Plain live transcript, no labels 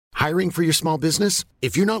Hiring for your small business?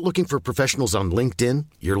 If you're not looking for professionals on LinkedIn,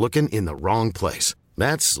 you're looking in the wrong place.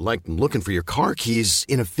 That's like looking for your car keys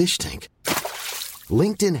in a fish tank.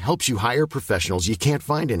 LinkedIn helps you hire professionals you can't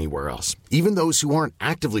find anywhere else, even those who aren't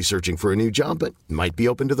actively searching for a new job but might be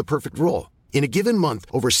open to the perfect role. In a given month,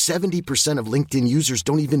 over 70% of LinkedIn users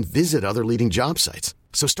don't even visit other leading job sites.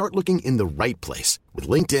 So start looking in the right place. With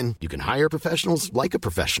LinkedIn, you can hire professionals like a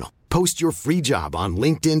professional. Post your free job on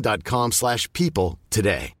linkedin.com/people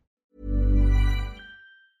today.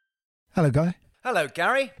 Hello, Guy. Hello,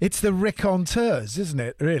 Gary. It's the Raconteurs, isn't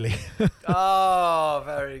it, really? Oh,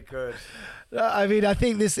 very good. I mean, I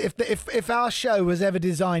think this, if our show was ever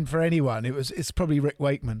designed for anyone, it's probably Rick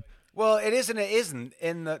Wakeman. Well, it is and it isn't,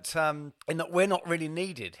 in that we're not really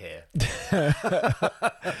needed here.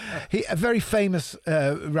 A very famous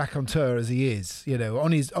raconteur as he is, you know,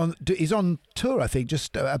 he's on tour, I think,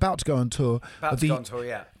 just about to go on tour.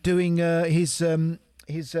 Yeah. Doing his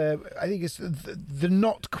I think it's the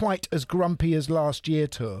Not Quite As Grumpy As Last Year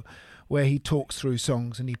tour, where he talks through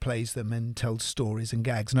songs and he plays them and tells stories and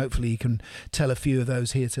gags, and hopefully he can tell a few of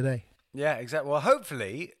those here today. Yeah, exactly. Well,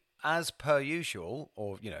 hopefully, as per usual,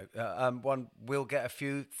 or, you know, one will get a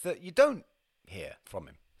few that you don't hear from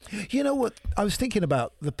him. You know what? I was thinking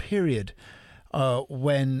about the period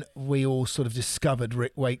when we all sort of discovered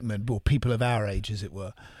Rick Wakeman, or people of our age, as it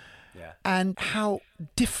were. Yeah. And how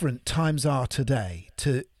different times are today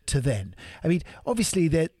to then. I mean, obviously,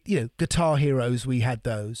 guitar heroes, we had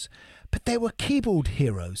those, but there were keyboard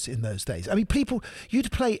heroes in those days. I mean, you'd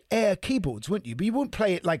play air keyboards, wouldn't you? But you wouldn't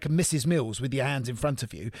play it like Mrs. Mills with your hands in front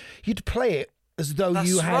of you. You'd play it as though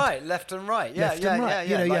you had... That's right, left and right. Yeah.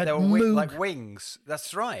 You know, like they were like wings.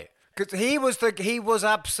 That's right. Because he was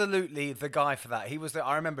absolutely the guy for that.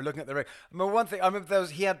 I remember looking at the rig.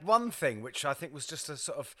 He had one thing which I think was just a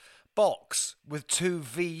sort of box with 2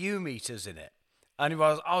 VU meters in it, and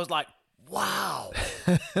I was like, wow,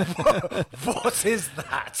 what is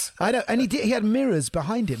that? I know, and he had mirrors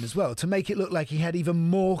behind him as well to make it look like he had even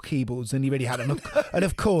more keyboards than he really had, and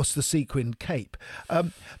of course the sequin cape.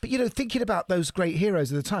 But you know, thinking about those great heroes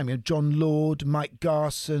of the time, you know, John Lord, Mike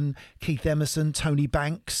Garson, Keith Emerson, Tony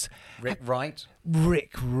Banks, Rick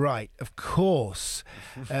Wright, of course.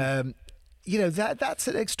 You know, that's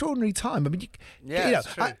an extraordinary time. I mean,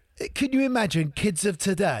 it's true. Can you imagine kids of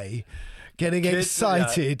today getting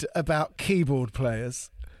excited about keyboard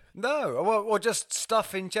players? No, or just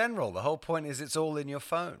stuff in general. The whole point is it's all in your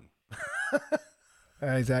phone.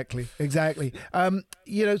 Exactly.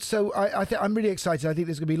 You know, so I'm really excited. I think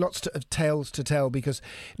there's going to be lots of tales to tell, because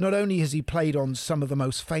not only has he played on some of the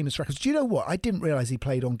most famous records. Do you know what? I didn't realise he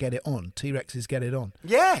played on Get It On, T-Rex's Get It On.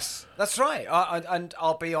 Yes, that's right. And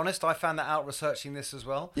I'll be honest, I found that out researching this as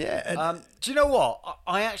well. Yeah. Do you know what?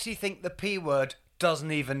 I actually think the P word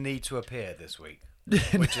doesn't even need to appear this week.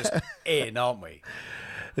 We're just in, aren't we?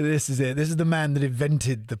 This is it. This is the man that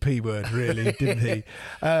invented the P word, really, didn't he?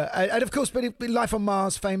 And of course, but Life on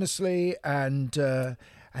Mars, famously, and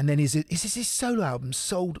then his solo album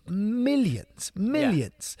sold millions, yeah.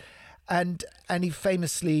 And he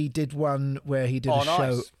famously did one where he did a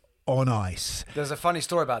show on ice. There's a funny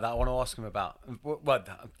story about that I want to ask him about. Well,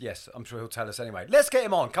 yes, I'm sure he'll tell us anyway. Let's get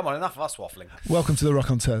him on. Come on, enough of us waffling. Welcome to the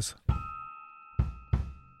Raconteurs.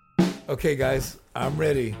 Okay, guys, I'm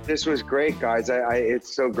ready. This was great, guys.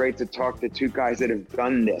 It's so great to talk to two guys that have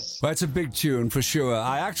done this. Well, it's a big tune for sure.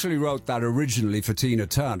 I actually wrote that originally for Tina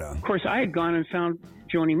Turner. Of course, I had gone and found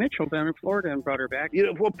Joni Mitchell down in Florida and brought her back. You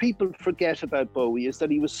know, what people forget about Bowie is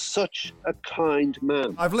that he was such a kind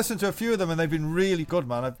man. I've listened to a few of them and they've been really good,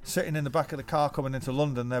 man. I'm sitting in the back of the car coming into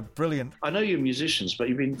London. They're brilliant. I know you're musicians, but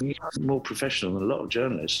you've been more professional than a lot of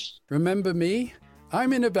journalists. Remember me?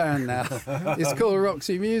 I'm in a band now. It's called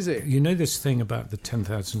Roxy Music. You know this thing about the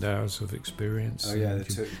 10,000 hours of experience? Oh, yeah.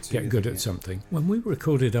 Get good at something. When we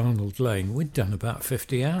recorded Arnold Lane, we'd done about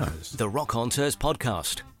 50 hours. The Raconteurs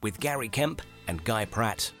podcast with Gary Kemp and Guy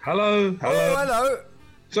Pratt. Hello. Oh, hello.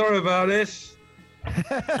 Sorry about this.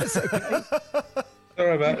 That's okay.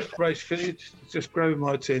 Sorry about it. Grace, can you just grab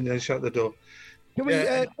my tea and then shut the door? Can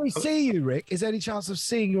we see you, Rick? Is there any chance of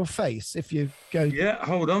seeing your face if you go... Yeah,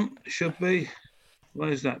 hold on. It should be...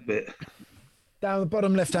 Where's that bit? Down the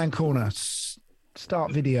bottom left-hand corner.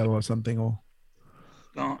 Start video or something, or...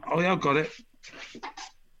 Oh, yeah, I've got it.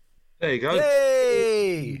 There you go.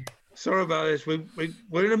 Hey! Sorry about this. We're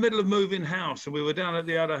in the middle of moving house, and we were down at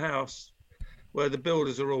the other house where the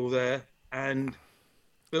builders are all there, and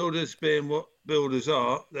builders being what builders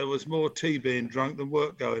are, there was more tea being drunk than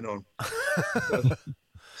work going on.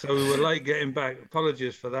 So we were late getting back.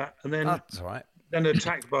 Apologies for that. And then... That's all right. Then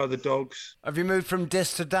attacked by the dogs. Have you moved from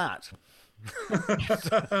dis to dat?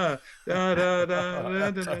 Da, da, da,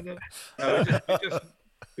 da, da, da.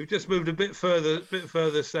 We've just moved a bit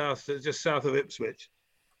further south, just south of Ipswich.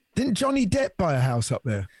 Didn't Johnny Depp buy a house up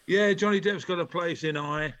there? Yeah, Johnny Depp's got a place in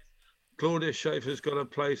Claudia Schiffer's got a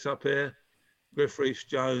place up here. Griff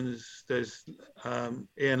Rhys-Jones. There's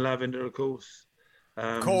Ian Lavender, of course.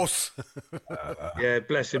 Of course. Yeah,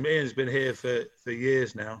 bless him. Ian's been here for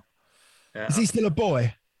years now. Is he still a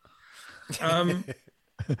boy?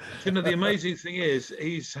 You know, the amazing thing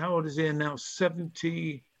is, how old is Ian now?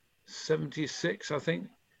 70, 76, I think.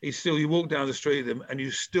 You walk down the street with him and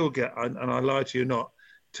you still get, and I lie to you not,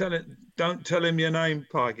 don't tell him your name,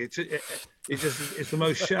 Pike. It's the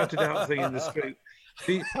most shouted out thing in the street.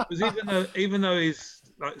 Because even though he's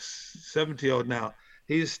like 70 odd now,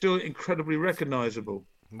 he is still incredibly recognisable.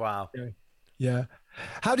 Wow. Yeah.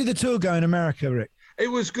 How did the tour go in America, Rick? It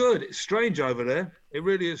was good. It's strange over there. It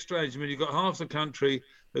really is strange. I mean, you've got half the country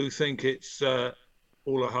who think it's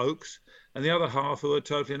all a hoax, and the other half who are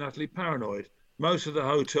totally and utterly paranoid. Most of the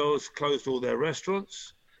hotels closed all their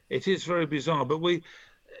restaurants. It is very bizarre, but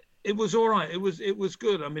it was all right. It was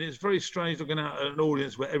good. I mean, it's very strange looking at an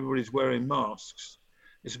audience where everybody's wearing masks.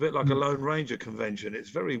 It's a bit like a Lone Ranger convention.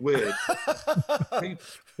 It's very weird.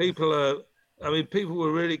 People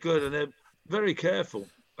were really good, and they're very careful.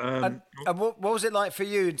 And what was it like for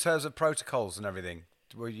you in terms of protocols and everything?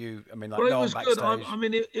 Were you, I mean, like, well, no it was one good.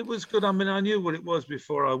 backstage? It was good. I mean, I knew what it was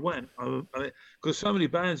before I went. Because so many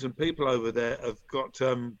bands and people over there have got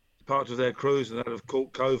part of their crews and that have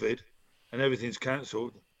caught COVID, and everything's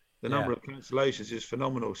cancelled. The number of cancellations is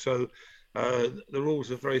phenomenal. So the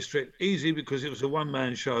rules are very strict. Easy because it was a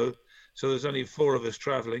one-man show, so there's only 4 of us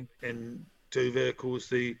travelling in 2 vehicles.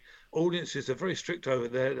 The audiences are very strict over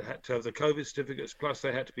there. They had to have the COVID certificates, plus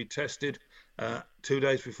they had to be tested 2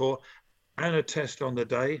 days before, and a test on the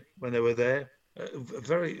day when they were there.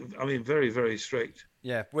 Very, very strict.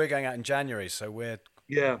 Yeah, we're going out in January, so we're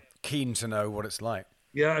keen to know what it's like.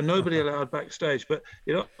 Yeah, and nobody allowed backstage. But,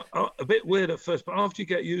 you know, a bit weird at first, but after you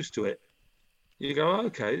get used to it, you go,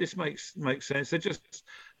 okay, this makes sense. They're just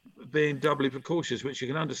being doubly precautious, which you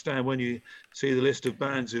can understand when you see the list of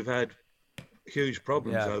bands who've had huge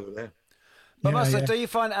problems over there. But do you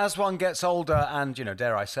find as one gets older and, you know,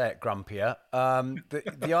 dare I say it, grumpier,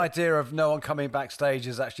 the idea of no one coming backstage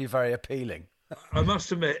is actually very appealing? I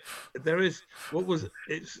must admit, it's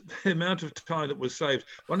the amount of time that was saved.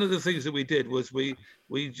 One of the things that we did was we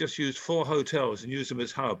just used 4 hotels and used them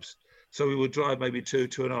as hubs. So we would drive maybe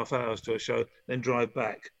 2.5 hours to a show, then drive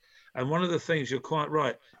back. And one of the things, you're quite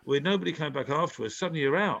right, where nobody came back afterwards, suddenly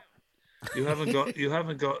you're out. You haven't got, you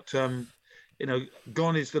know,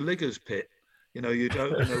 gone is the Liggers pit. You know, you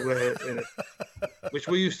don't know where, you know, which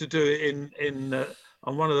we used to do in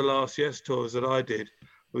on one of the last Yes tours that I did.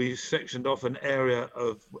 We sectioned off an area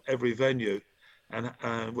of every venue, and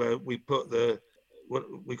where we put what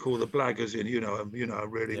we call the blaggers in. You know them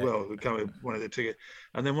really well. Who come with one of the tickets,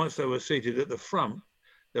 and then once they were seated at the front,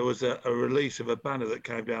 there was a release of a banner that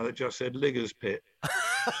came down that just said Liggers Pit.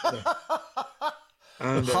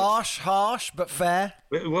 And, harsh, but fair.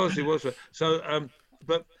 It was. So,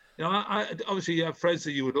 but you know, I obviously you have friends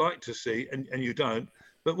that you would like to see, and you don't.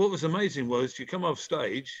 But what was amazing was you come off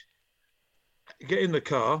stage, get in the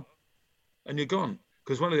car, and you're gone.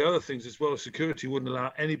 Because one of the other things as well, security wouldn't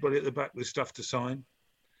allow anybody at the back with stuff to sign.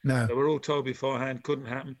 No. They were all told beforehand, couldn't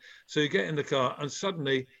happen. So you get in the car, and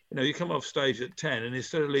suddenly, you know, you come off stage at 10, and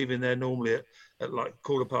instead of leaving there normally at like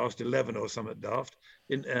 11:15 or something daft,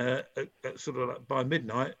 at sort of like by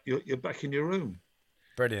midnight, you're back in your room.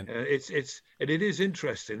 Brilliant. It is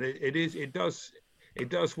interesting. It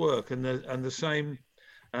does work, and the same.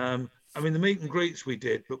 I mean, the meet and greets we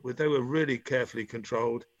did, but they were really carefully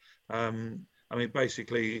controlled. I mean,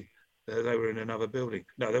 basically, they were in another building.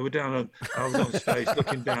 No, they were I was on stage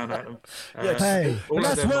looking down at them. Hey,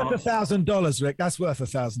 that's worth $1,000, Rick. That's worth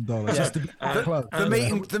 $1,000. Just to be close.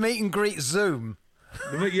 The meet and greet Zoom.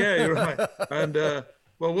 Yeah, you're right. And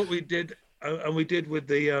well, what we did, and we did with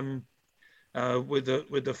the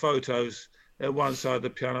photos. At one side of the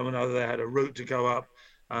piano, another they had a route to go up.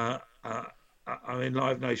 I mean,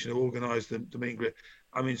 Live Nation who organised the meet and greet.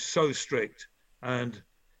 I mean, so strict. And,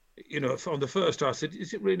 you know, on the first I said,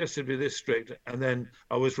 is it really necessary to be this strict? And then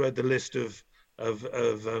I was read the list of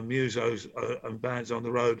musos and bands on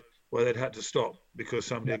the road where they'd had to stop because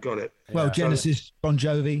somebody had got it. Well, Genesis, Bon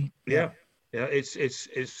Jovi. Yeah.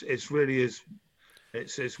 It's really is.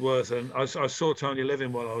 It's worth. And I saw Tony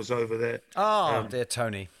Levin while I was over there. Oh, dear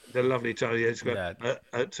Tony. The lovely Tony. It's great.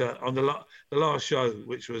 On the last show,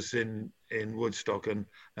 which was in Woodstock, and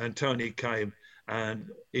Tony came and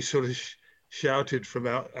he sort of shouted from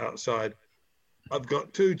outside, I've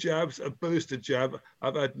got 2 jabs, a booster jab.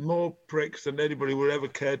 I've had more pricks than anybody would ever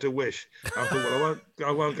care to wish. I thought, well,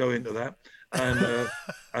 I won't go into that.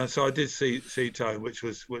 And so I did see Tone, which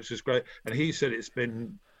was great. And he said it's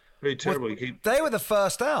been pretty terrible. Well, they were the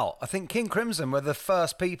first out. I think King Crimson were the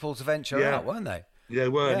first people to venture out, weren't they? Yeah, they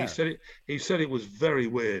were. Yeah. And he said it was very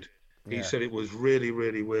weird. He said it was really,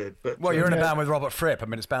 really weird. But well, you're in a band with Robert Fripp. I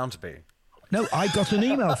mean, it's bound to be. No, I got an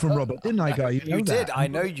email from Robert, didn't I, Guy? You did. I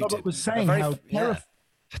know you Robert did. was saying how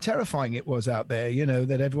terrifying it was out there,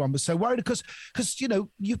 that everyone was so worried because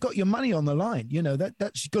you've got your money on the line,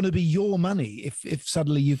 that's going to be your money if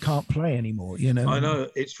suddenly you can't play anymore, I know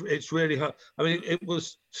it's really hard. I mean, it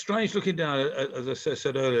was strange looking down, as I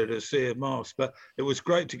said earlier, to see a mask, but it was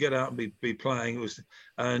great to get out and be playing.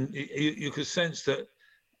 And you could sense that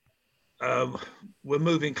we're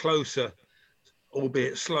moving closer,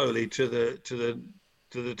 albeit slowly, to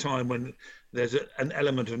the time when there's an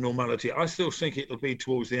element of normality. I still think it'll be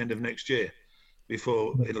towards the end of next year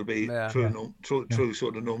before it'll be true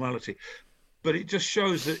sort of normality. But it just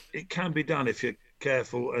shows that it can be done if you're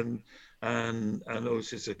careful and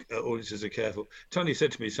audiences are careful. Tony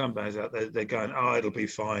said to me, some bands out there, they're going, it'll be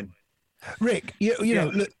fine. Rick,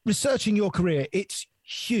 look, researching your career, it's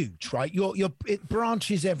huge, right? It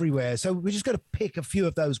branches everywhere. So we just got to pick a few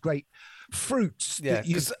of those great fruits. Yeah,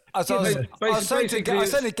 because I was saying to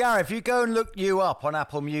Gary, if you go and look you up on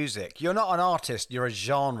Apple Music, you're not an artist, you're a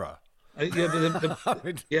genre.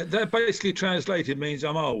 That basically translated means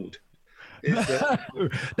I'm old.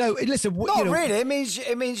 No, listen. Really. It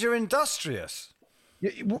means you're industrious.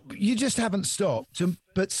 You just haven't stopped.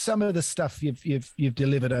 But some of the stuff you've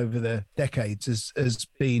delivered over the decades has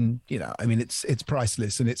been, it's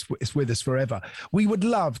priceless and it's with us forever. We would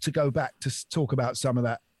love to go back to talk about some of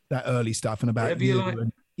that early stuff and about you.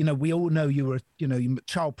 And, we all know you were,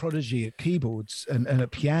 child prodigy at keyboards and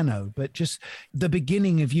at piano, but just the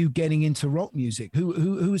beginning of you getting into rock music.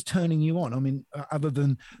 Who was turning you on? I mean, other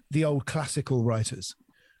than the old classical writers.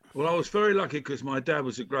 Well, I was very lucky because my dad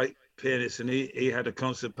was a great pianist and he had a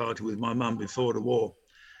concert party with my mum before the war.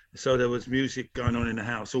 So there was music going on in the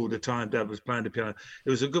house all the time. Dad was playing the piano. It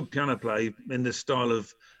was a good piano player in the style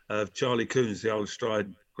of Charlie Coons, the old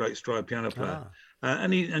great stride piano player.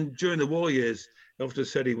 And during the war years, he often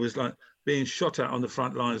said he was like being shot at on the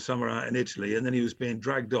front line somewhere out in Italy, and then he was being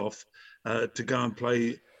dragged off to go and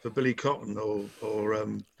play for Billy Cotton or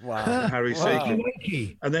Harry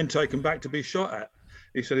Seeking, and then taken back to be shot at.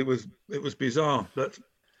 He said it was bizarre, but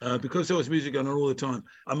because there was music going on all the time,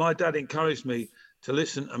 and my dad encouraged me to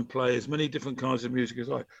listen and play as many different kinds of music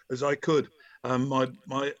as I could.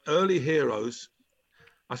 My early heroes,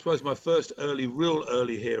 I suppose my first real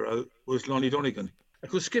early hero was Lonnie Donegan.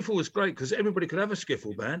 Because skiffle was great because everybody could have a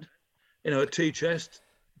skiffle band, a tea chest,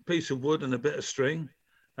 a piece of wood and a bit of string,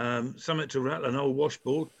 something to rattle, an old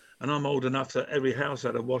washboard. And I'm old enough that every house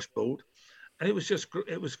had a washboard. And it was just,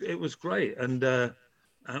 it was great. And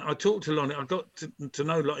I talked to Lonnie. I got to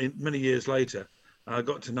know Lonnie many years later. I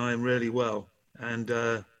got to know him really well and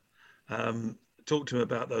talked to him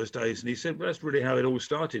about those days. And he said, well, that's really how it all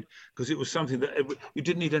started because it was something that you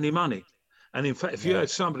didn't need any money. And in fact, if you had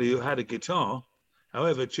somebody who had a guitar,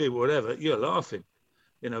 however cheap or whatever, you're laughing.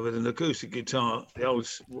 With an acoustic guitar, the old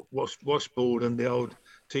washboard and the old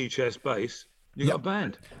tea chest bass, you got a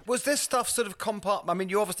band. Was this stuff sort of I mean,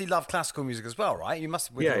 you obviously love classical music as well, right? You must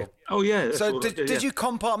have. Yeah. Oh, yeah. So did you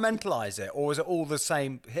compartmentalize it, or was it all the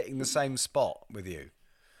same, hitting the same spot with you?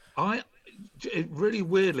 Really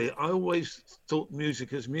weirdly, I always thought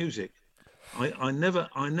music as music. I never.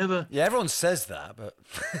 Yeah, everyone says that, but.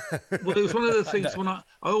 Well, it was one of the things when I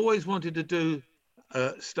always wanted to do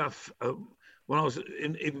stuff when I was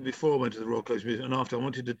even before I went to the Royal College of Music and after. I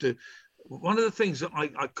wanted to do one of the things that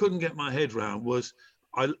I couldn't get my head around was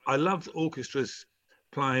I loved orchestras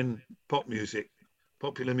playing pop music,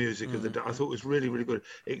 popular music of the day. I thought it was really, really good,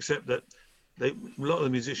 except that a lot of the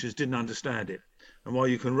musicians didn't understand it. And while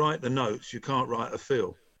you can write the notes, you can't write a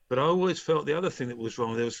feel. But I always felt the other thing that was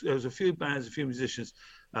wrong, there was a few bands, a few musicians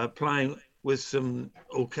playing with some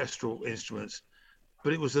orchestral instruments,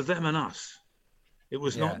 but it was the them and us. It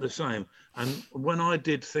was not the same. And when I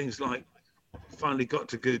did things like, finally got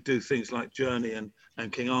to do things like Journey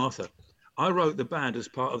and King Arthur, I wrote the band as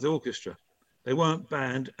part of the orchestra. They weren't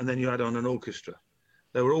band and then you add on an orchestra.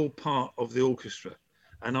 They were all part of the orchestra.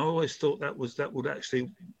 And I always thought that would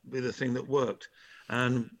actually be the thing that worked.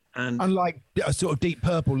 And unlike a sort of Deep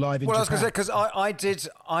Purple live in Japan. I was going to say, because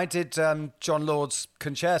I did John Lord's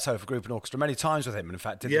concerto for group and orchestra many times with him, and in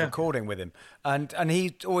fact did the recording with him. And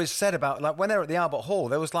he always said about, like, when they were at the Albert Hall,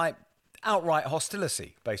 there was like outright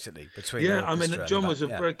hostility, basically, between. Yeah, the I mean, orchestra John and was a the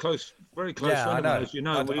band. very close Yeah, friend I of know. mine, as you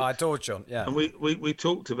know. I adore John. Yeah, and we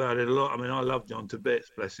talked about it a lot. I mean, I love John to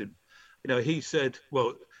bits, bless him. You know, he said,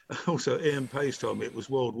 well, also Ian Pace told me it was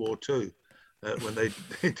World War II when they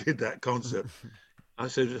did that concert. I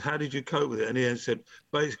said, how did you cope with it? And Ian said,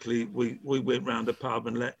 basically, we went round the pub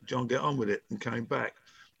and let John get on with it and came back.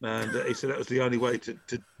 And he said that was the only way to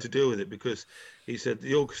deal with it, because he said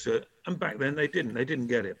the orchestra, and back then they didn't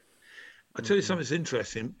get it. I'll tell you something that's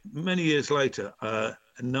interesting. Many years later,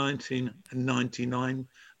 in 1999,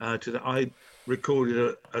 I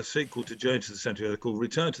recorded a sequel to Journey to the Centre of the Earth called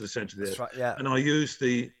Return to the Centre of the Earth. That's right, yeah. And I used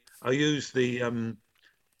the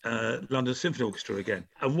London Symphony Orchestra again.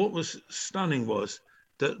 And what was stunning was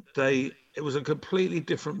that it was a completely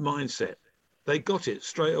different mindset. They got it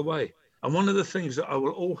straight away. And one of the things that I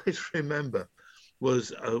will always remember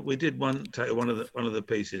was we did take one of the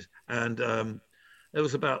pieces, and there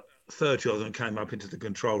was about 30 of them came up into the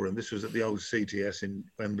control room. This was at the old CTS in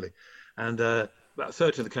Wembley, and about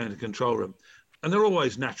 30 of them came into the control room, and they're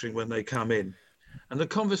always nattering when they come in. And the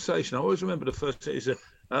conversation, I always remember the first thing, is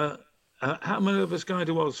how many of us going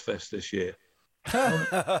to Ozfest this year?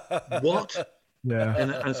 What? Yeah.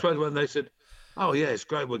 And so when they said, oh yeah, it's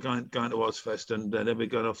great, we're going to Ozfest, and then we're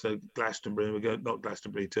going off to Glastonbury, and we're going, not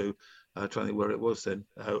Glastonbury too, trying to think where it was then.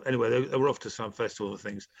 Anyway, they were off to some festival and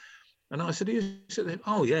things. And I said,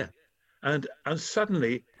 oh yeah. And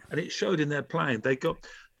suddenly, and it showed in their playing, they got,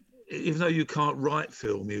 even though you can't write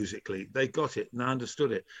film musically, they got it and they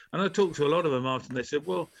understood it. And I talked to a lot of them after, and they said,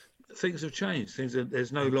 well, things have changed.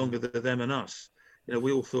 There's no longer the them and us. You know,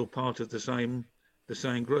 we all feel part of the same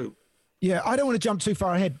group. Yeah, I don't want to jump too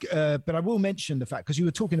far ahead, but I will mention the fact, because you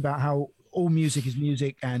were talking about how all music is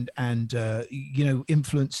music, and you know,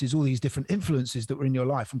 influences, all these different influences that were in your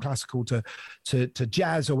life, from classical to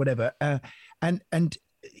jazz or whatever, and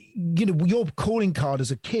you know, your calling card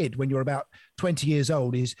as a kid when you're about 20 years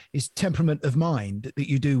old is Temperament of Mind, that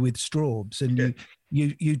you do with Strawbs, and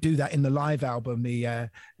you do that in the live album, the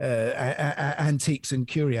Antiques and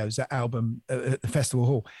Curios, that album at the Festival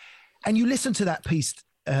Hall, and you listen to that piece.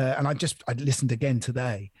 And I listened again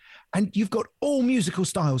today, and you've got all musical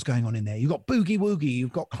styles going on in there. You've got boogie woogie,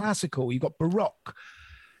 you've got classical, you've got baroque.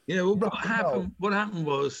 You know, what happened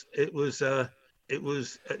was it was at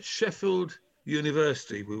Sheffield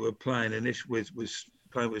University. We were playing with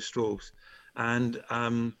Strawbs, and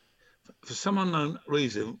for some unknown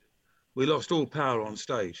reason, we lost all power on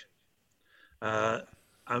stage,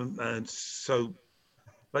 and so.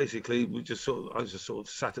 Basically, I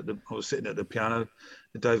was sitting at the piano,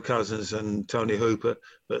 Dave Cousins and Tony Hooper,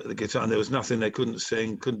 but the guitar, and there was nothing. They couldn't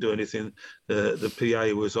sing, couldn't do anything. The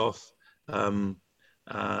PA was off.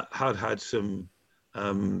 Had some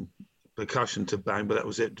percussion to bang, but that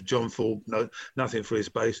was it. John Ford, nothing for his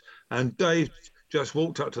bass. And Dave just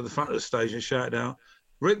walked up to the front of the stage and shouted out,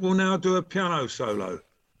 "Rick will now do a piano solo."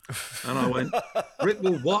 And I went, "Rick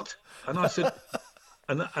will what?" And I said,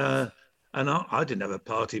 and I didn't have a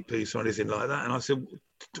party piece or anything like that. And I said,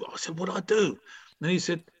 what do I do? And he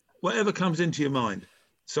said, whatever comes into your mind.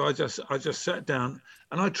 So I just sat down,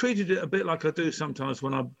 and I treated it a bit like I do sometimes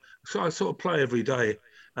when I sort of play every day.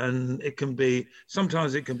 And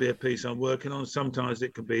sometimes it can be a piece I'm working on. Sometimes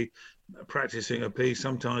it can be practicing a piece.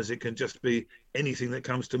 Sometimes it can just be anything that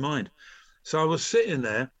comes to mind. So I was sitting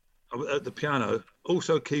there at the piano,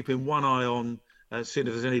 also keeping one eye on, seeing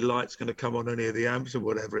if there's any lights going to come on any of the amps or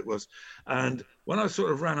whatever it was. And when I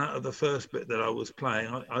sort of ran out of the first bit that I was playing,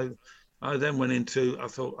 I then went into, I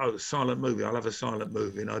thought, silent movie. I'll have a silent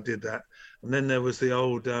movie. And I did that. And then there was the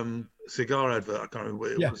old cigar advert. I can't remember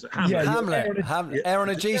what it was. Hamlet. Air on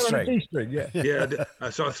a G-string. Yeah.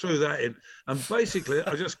 So I threw that in. And basically,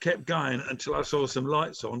 I just kept going until I saw some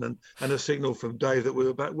lights on and a signal from Dave that we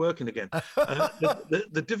were back working again.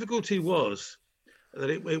 The difficulty was that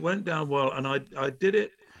it went down well, and I did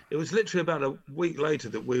it. It was literally about a week later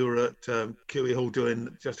that we were at QE Hall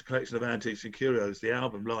doing Just a Collection of Antiques and Curios, the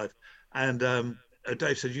album live. And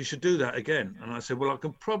Dave said, you should do that again. And I said, well, I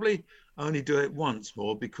can probably only do it once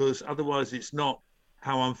more, because otherwise it's not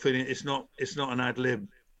how I'm feeling. It's not an ad lib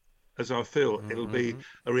as I feel. Mm-hmm. It'll be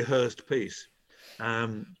a rehearsed piece.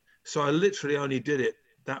 So I literally only did it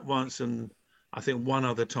that once, and I think one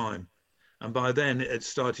other time. And by then it had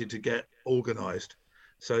started to get organised.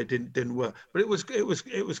 So it didn't work, but it was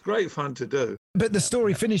great fun to do. But the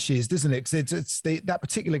story finishes, doesn't it? Because that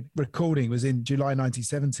particular recording was in July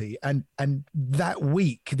 1970, and that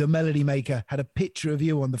week the Melody Maker had a picture of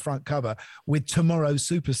you on the front cover with Tomorrow's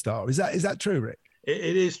Superstar. Is that true, Rick?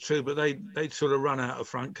 It is true, but they sort of run out of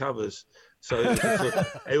front covers. So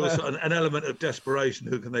it was an element of desperation.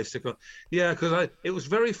 Who can they stick on? Yeah, because it was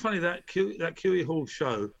very funny that QE Hall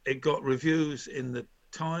show. It got reviews in the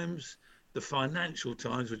Times, the Financial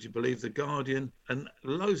Times, would you believe, the Guardian, and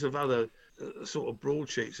loads of other sort of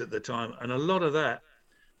broadsheets at the time. And a lot of that,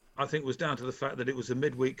 I think, was down to the fact that it was a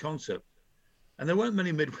midweek concert. And there weren't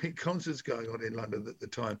many midweek concerts going on in London at the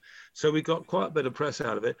time. So we got quite a bit of press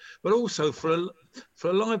out of it. But also for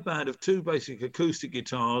a live band of 2 basic acoustic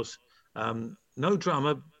guitars, no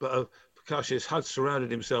drummer, but a percussionist had surrounded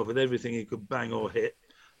himself with everything he could bang or hit.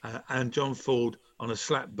 And John Ford on a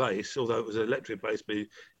slap bass, although it was an electric bass, but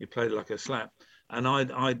he played like a slap. And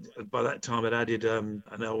I by that time had added an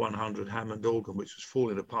L100 Hammond organ, which was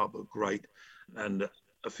falling apart but great, and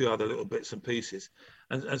a few other little bits and pieces.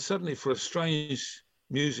 And suddenly, for a strange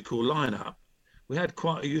musical lineup, we had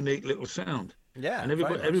quite a unique little sound. Yeah, and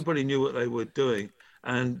everybody knew what they were doing.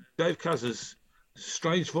 And Dave Cousins,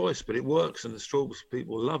 strange voice, but it works, and the Strawberries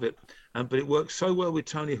people love it. But it works so well with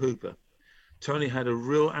Tony Hooper. Tony had a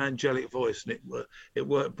real angelic voice, and it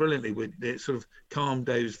worked brilliantly. It sort of calmed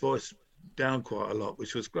Dave's voice down quite a lot,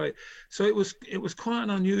 which was great. So it was quite an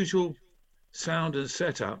unusual sound and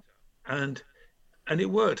setup, and it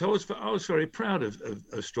worked. I was very proud of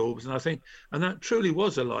Strawberries, and I think, and that truly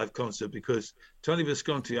was a live concert, because Tony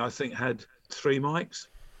Visconti, I think, had 3 mics.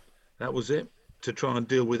 That was it, to try and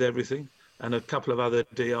deal with everything, and a couple of other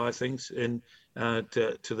DI things to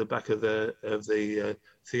the back of the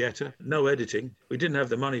theatre. No editing. We didn't have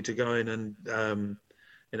the money to go in and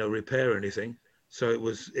repair anything. So it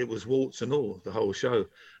was warts and all, the whole show.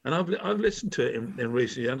 And I've listened to it in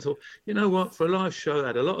recent years and thought, you know what, for a live show, it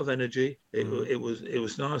had a lot of energy. It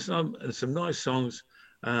was nice, and some nice songs,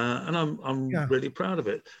 and I'm really proud of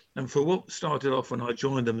it. And for what started off when I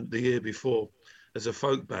joined them the year before as a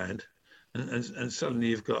folk band, and suddenly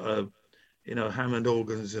you've got Hammond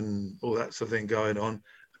organs and all that sort of thing going on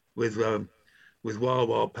with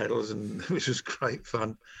wah-wah pedals, and which was great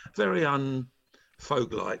fun. Very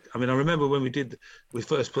folk-like. I mean, I remember when we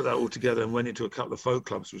first put that all together and went into a couple of folk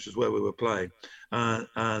clubs, which is where we were playing,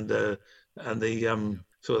 and the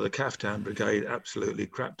sort of the Caftan Brigade absolutely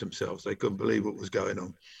crapped themselves. They couldn't believe what was going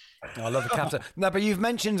on. I love the Caftan. No, but you've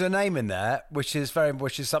mentioned a name in there, which is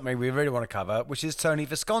something we really want to cover, which is Tony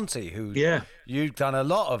Visconti, who you've done a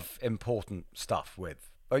lot of important stuff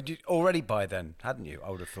with. Already by then, hadn't you?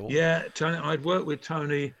 I would have thought. Yeah, Tony. I'd worked with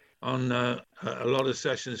Tony on a lot of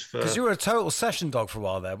sessions for. Because you were a total session dog for a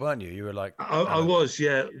while there, weren't you? You were like. I was,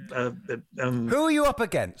 yeah. Who are you up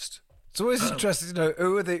against? It's always interesting to know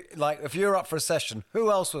who are if you're up for a session,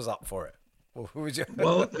 who else was up for it? Well, who was you?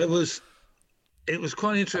 Well, it was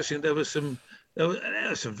quite interesting. There were some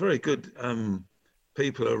very good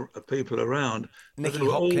people around. Nicky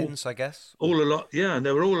Hopkins, I guess. And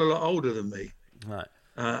they were all a lot older than me. Right.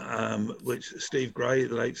 Which Steve Gray,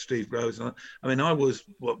 the late Steve Gray, was. I mean, I was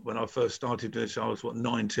when I first started doing this, I was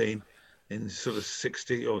 19 in sort of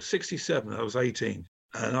 60 or 67. I was 18,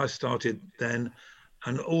 and I started then,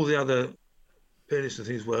 and all the other pianists and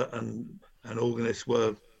things and organists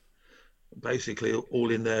were basically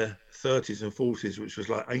all in their 30s and 40s, which was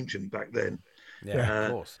like ancient back then. Yeah,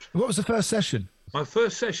 of course. What was the first session? My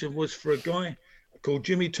first session was for a guy called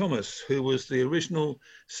Jimmy Thomas, who was the original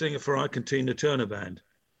singer for Ike and Tina Turner Band.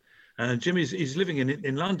 And he's living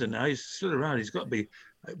in London now. He's still around. He's got to be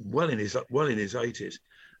well in his 80s.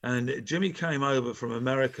 And Jimmy came over from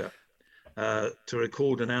America to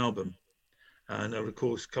record an album and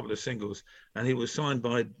record a couple of singles. And he was signed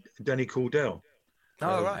by Denny Cordell.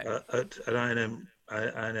 Oh, right. At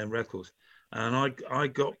A&M Records. And I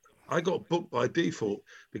got booked by default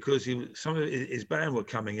because some of his band were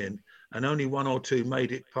coming in, and only 1 or 2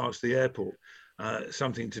 made it past the airport.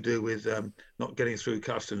 Something to do with not getting through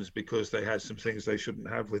customs because they had some things they shouldn't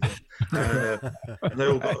have with them, and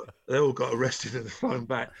they all got arrested and flown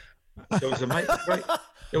back. So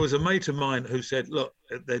there was a mate of mine who said, "Look,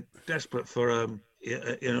 they're desperate for an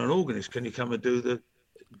organist. Can you come and do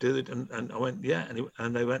it?" And I went, yeah.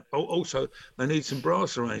 And they went, oh, also, they need some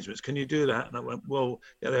brass arrangements. Can you do that? And I went, well,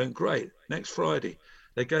 yeah. They went, great. Next Friday,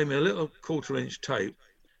 they gave me a little 1/4-inch tape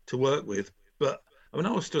to work with. But I mean,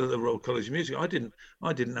 I was still at the Royal College of Music. I didn't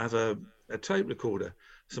have a tape recorder.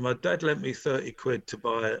 So my dad lent me 30 quid to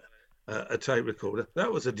buy a tape recorder.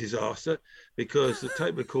 That was a disaster because the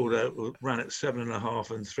tape recorder ran at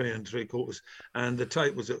 7.5 and 3 3/4, and the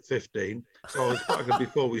tape was at 15. So I was bugging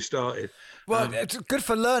before we started. Well, it's good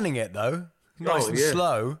for learning it though. Nice and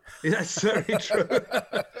slow. Yeah, that's very true.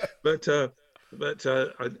 But But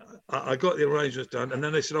I got the arrangements done, and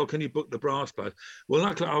then they said, "Oh, can you book the brass players?" Well,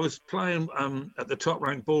 luckily, I was playing at the Top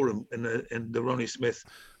Rank Ballroom in the Ronnie Smith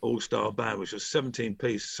All-Star Band, which was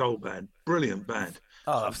 17-piece soul band, brilliant band.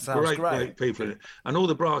 Oh, that sounds great people in it, and all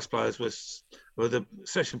the brass players were the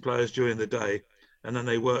session players during the day, and then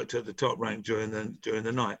they worked at the Top Rank during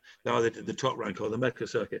the night. They either did the Top Rank or the Mecca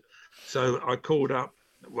circuit. So I called up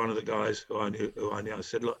one of the guys who I knew. I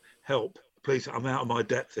said, "Look, help, please, I'm out of my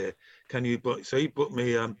depth here. Can you book?" So he booked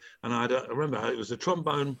me, and I remember it was a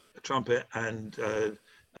trombone, a trumpet, and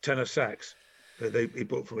tenor sax that he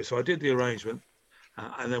booked for me. So I did the arrangement,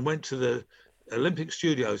 and then went to the Olympic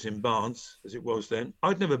Studios in Barnes, as it was then.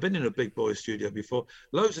 I'd never been in a big boy studio before.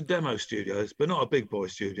 Loads of demo studios, but not a big boy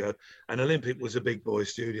studio. And Olympic was a big boy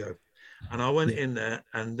studio. And I went in there,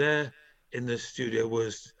 and there in the studio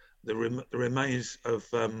was the remains of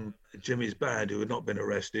Jimmy's band, who had not been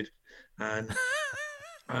arrested. And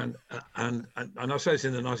and I say this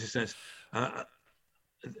in the nicest sense.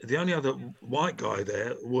 The only other white guy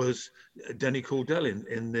there was Denny Cordell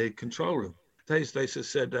in the control room. They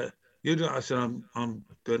said, "You do." I said, "I'm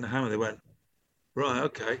doing the hammer." They went, "Right,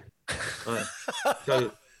 okay."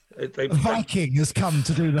 So the Viking has come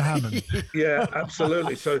to do the Hammond. Yeah,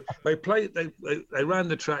 absolutely. So they played. They ran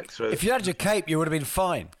the track through. If you had your cape, you would have been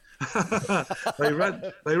fine. They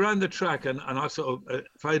ran the track, and I sort of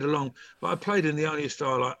played along. But I played in the only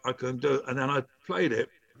style I could do, and then I played it,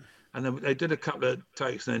 and then they did a couple of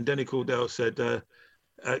takes. And then Denny Cordell said,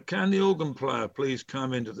 "Can the organ player please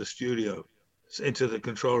come into the studio?" Into the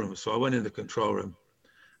control room. So I went in the control room,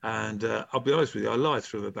 and I'll be honest with you, I lied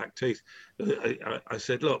through my back teeth. I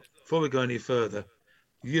said, "Look, before we go any further,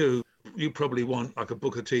 you probably want like a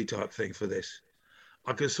Booker T type thing for this.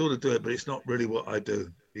 I can sort of do it, but it's not really what I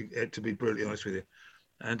do, to be brutally honest with you."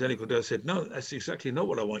 And Danny Cordell said, "No, that's exactly not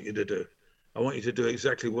what I want you to do. I want you to do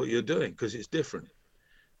exactly what you're doing, because it's different."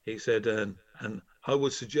 He said, and I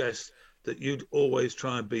would suggest that you'd always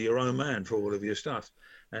try and be your own man for all of your stuff.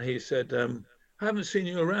 And he said, "I haven't seen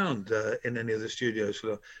you around in any of the studios."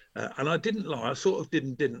 And I didn't lie. I sort of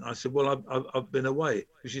didn't. I said, "Well, I've been away,"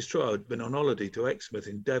 which is true. I'd been on holiday to Exmouth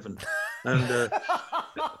in Devon. And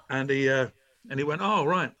and he went, "Oh,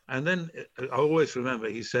 right." And then I always remember,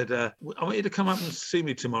 he said, "I want you to come up and see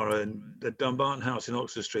me tomorrow in the Dumbarton House in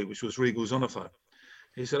Oxford Street," which was Regal's Honour.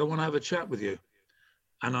 He said, "I want to have a chat with you."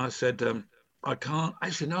 And I said, "I can't."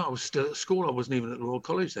 Actually, no, I was still at school. I wasn't even at the Royal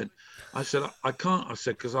College then. I said, "I can't." I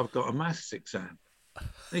said, "Because I've got a maths exam." And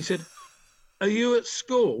he said, "Are you at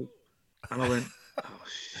school?" And I went, "Oh,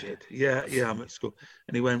 shit. Yeah, I'm at school."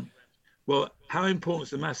 And he went, "Well, how important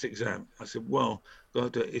is the maths exam?" I said, "Well,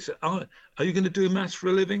 got to do it." He said, "Oh, are you going to do maths for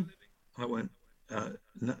a living?" I went,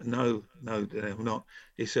 No, I'm not."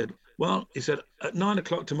 He said, "Well," he said, "at 9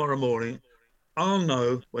 o'clock tomorrow morning, I'll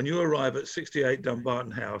know when you arrive at 68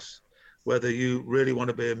 Dumbarton House whether you really want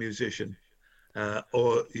to be a musician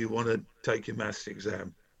or you want to take your maths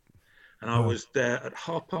exam." And I was there at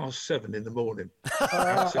 7:30 in the morning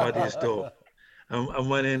outside his door, and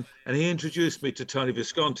went in, and he introduced me to Tony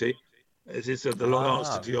Visconti. This is the long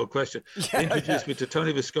answer to your question. He introduced me to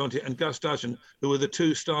Tony Visconti and Gus Dudgeon, who were the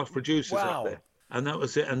two staff producers up there. And that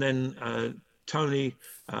was it. And then Tony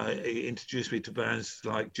he introduced me to bands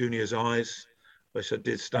like Junior's Eyes, which I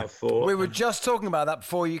did stuff for. We were just talking about that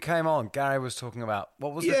before you came on. Gary was talking about,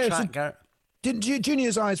 what was the track, Gary?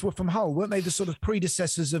 Junior's Eyes were from Hull, weren't they? The sort of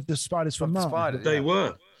predecessors of the Spiders from Mars. They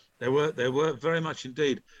were very much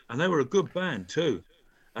indeed, and they were a good band too.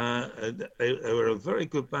 They were a very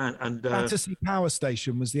good band. And Battersea Power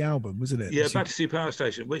Station was the album, wasn't it? Yeah, Battersea Power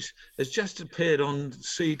Station, which has just appeared on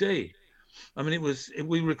CD. I mean,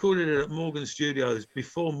 we recorded it at Morgan Studios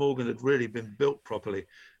before Morgan had really been built properly,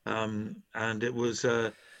 and it was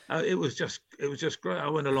just great. I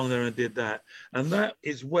went along there and did that, and that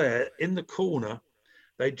is where in the corner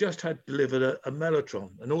they just had delivered a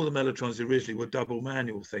Mellotron, and all the Mellotrons originally were double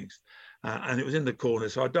manual things, and it was in the corner.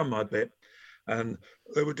 So I'd done my bit, and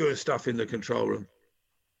they were doing stuff in the control room,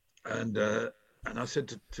 and I said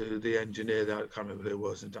to the engineer, that I can't remember who it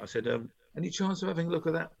was, and I said, "Any chance of having a look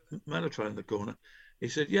at that Mellotron in the corner?" He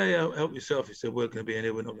said, yeah, help yourself. He said, "We're going to be in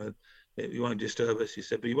here. We're not going to, you won't disturb us." He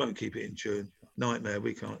said, "But you won't keep it in tune. Nightmare,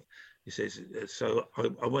 we can't." He says, so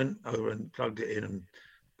I went over and plugged it in and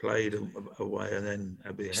played away, and then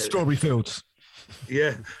Strawberry Fields.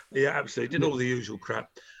 Yeah, absolutely. Did all the usual crap,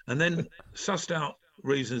 and then sussed out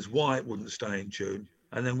reasons why it wouldn't stay in tune,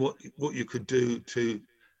 and then what you could do to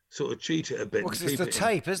sort of cheat it a bit. Well, because it's the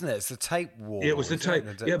tape, isn't it? It's the tape wall. Yeah, it was the tape.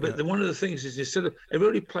 Yeah, but one of the things is instead of, it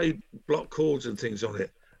really played block chords and things on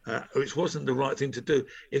it, which wasn't the right thing to do.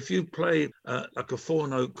 If you play like a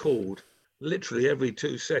 4-note chord literally every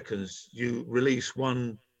 2 seconds you release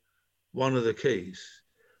one of the keys.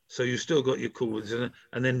 So you still got your chords and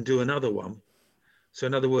then do another one. So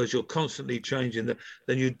in other words, you're constantly changing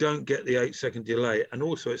then you don't get the 8-second delay. And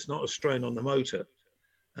also it's not a strain on the motor,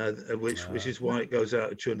 which is why it goes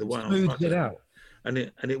out of tune the way. Smooths it out. And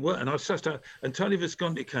it worked. And I sussed out, and Tony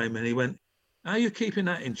Visconti came and he went, "How are you keeping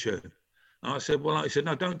that in tune?" And I said, "Well," he said,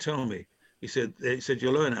 "No, don't tell me." He said,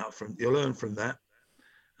 "You'll learn from that."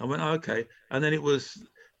 I went, "Oh, okay." And then it was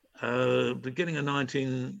beginning of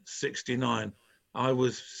 1969. I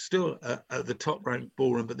was still at the top ranked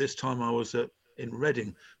ballroom, but this time I was in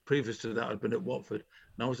Reading. Previous to that, I'd been at Watford,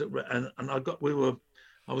 and I was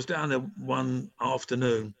I was down there one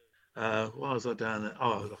afternoon. Why was I down there?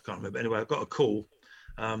 Oh, I can't remember. Anyway, I got a call,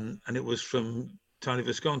 and it was from Tony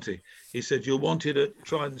Visconti. He said, "You're wanted at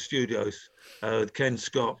Trident Studios, Ken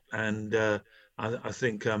Scott, and I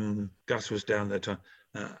think Gus was down there time."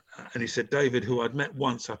 And he said, "David, who I'd met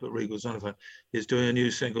once up at Regal Zonnefer, is doing a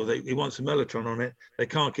new single. He wants a Mellotron on it. They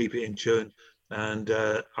can't keep it in tune." And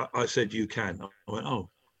I said, "You can." I went, "Oh,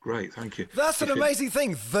 great, thank you." That's an amazing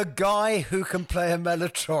thing. The guy who can play a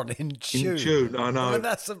Mellotron in tune. In tune, I know.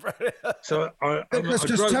 That's so That's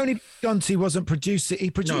just Tony Visconti wasn't producing.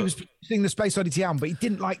 He was producing the Space Oddity album, but he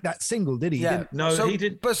didn't like that single, did he? Yeah. He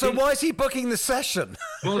didn't. But why is he booking the session?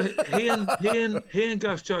 Well, he and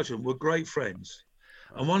Gus Judgment were great friends.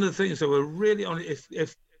 And one of the things that were really on,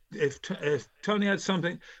 if Tony had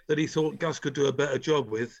something that he thought Gus could do a better job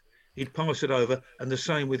with, he'd pass it over, and the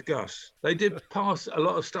same with Gus. They did pass a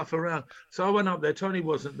lot of stuff around. So I went up there. Tony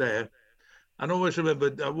wasn't there, and I always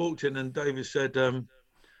remember I walked in and David said,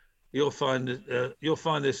 "You'll find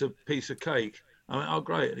this a piece of cake." I went, "Oh,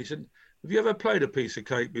 great!" And he said, "Have you ever played a piece of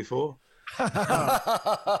cake before?" And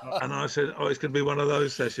I said, "Oh, it's going to be one of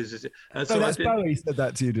those sessions." And so that's Bowie said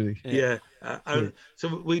that to you, did he? Yeah.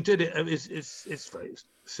 So we did it. It's very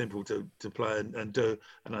simple to play and do.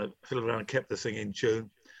 And I fiddled around and kept the thing in tune.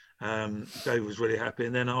 Dave was really happy.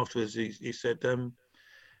 And then afterwards, he said,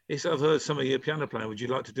 "I've heard some of your piano playing. Would you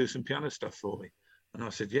like to do some piano stuff for me?" And I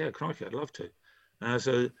said, "Yeah, crikey, I'd love to."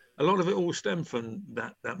 So a lot of it all stemmed from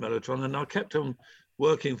that Mellotron. And I kept on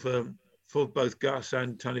working for both Gus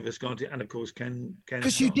and Tony Visconti, and of course Ken.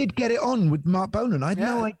 Because you did get it on with Mark Bolan. I had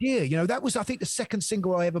no idea. That was, I think, the second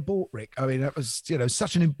single I ever bought, Rick. I mean, that was,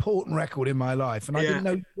 such an important record in my life, and I didn't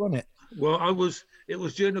know you were on it. Well, it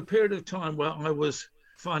was during a period of time where I was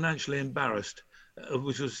financially embarrassed,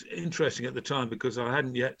 which was interesting at the time because I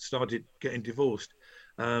hadn't yet started getting divorced,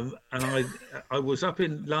 and I was up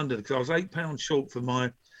in London because I was £8 short for my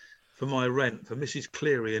rent for Mrs.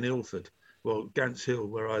 Cleary in Ilford, Gants Hill,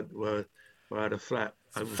 where I had a flat.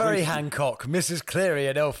 Very Hancock, Mrs. Cleary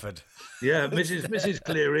in Ilford. Yeah, Mrs.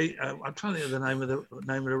 Cleary. I'm trying to think of the name of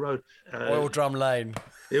the road. Oil Drum Lane.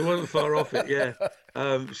 It wasn't far off it. Yeah,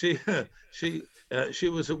 she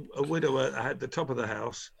was a widower at the top of the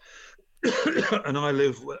house, and I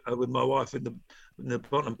lived with my wife in the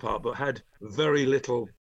bottom part, but had very little.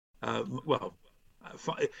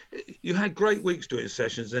 You had great weeks doing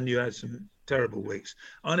sessions, then you had some terrible weeks.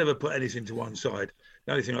 I never put anything to one side.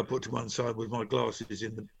 The only thing I put to one side was my glasses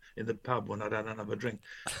in the pub when I'd had another drink.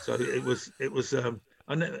 So it was.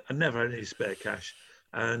 I never had any spare cash,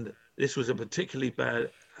 and this was a particularly bad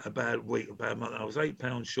week, a bad month. I was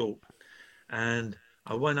 £8 short, and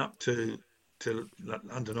I went up to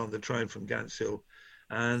London on the train from Gants Hill,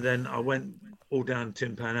 and then I went all down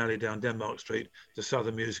Tin Pan Alley, down Denmark Street to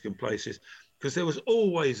Southern Music and places, because there was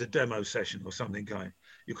always a demo session or something going.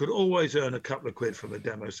 You could always earn a couple of quid from a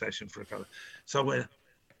demo session for a couple. So I went,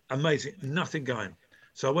 amazing, nothing going.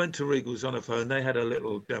 So I went to Regal Zonnefer, and they had a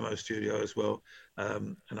little demo studio as well.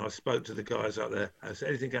 And I spoke to the guys up there. I said,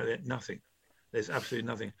 "Anything going there?" Nothing. There's absolutely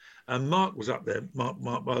nothing. And Mark was up there, Mark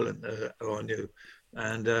Bolan, who I knew.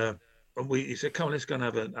 And he said, "Come on, let's go and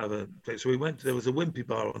have a drink." So we went. There was a Wimpy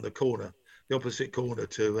bar on the corner, the opposite corner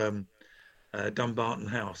to Dumbarton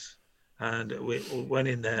House. And we went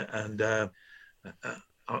in there, and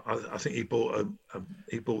I think he bought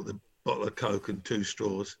the bottle of Coke and 2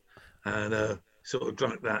 straws, and sort of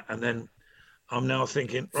drank that. And then I'm now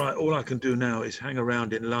thinking, right, all I can do now is hang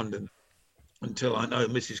around in London until I know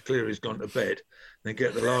Mrs. Cleary's gone to bed, then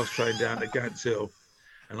get the last train down to Gants Hill,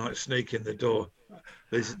 and sneak in the door.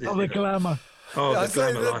 The glamour.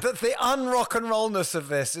 The unrock and rollness of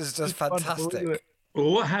this is just fantastic.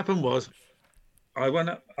 Well, what happened was, I went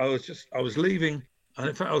up. I was leaving, and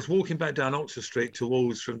in fact, I was walking back down Oxford Street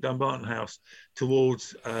from Dumbarton House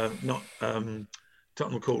towards Tottenham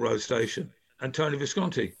Court Road Station, and Tony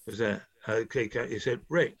Visconti was there. He said,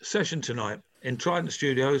 "Rick, session tonight in Trident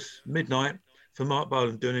Studios, midnight, for Mark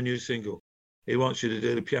Bolan doing a new single. He wants you to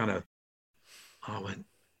do the piano." I went,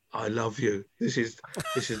 I love you. This is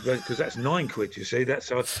because that's £9, you see.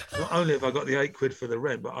 That's not only have I got the £8 for the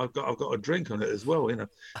rent, but I've got a drink on it as well, you know.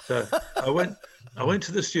 So I went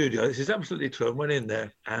to the studio. This is absolutely true. I went in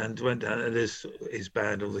there and went down, and there's his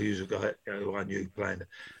band, all the usual guy, you know, who I knew playing,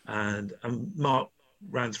 and Mark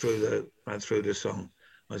ran through the song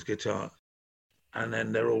on his guitar, and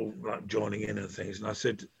then they're all like joining in and things. And I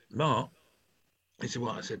said, Mark, he said,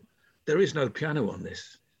 what? I said, there is no piano on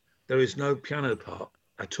this. There is no piano part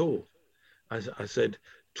at all. I said,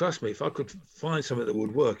 trust me, if I could find something that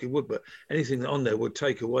would work, it would, but anything on there would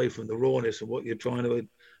take away from the rawness of what you're trying to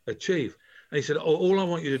achieve. And he said, all I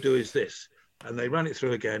want you to do is this. And they ran it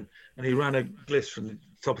through again, and he ran a gliss from the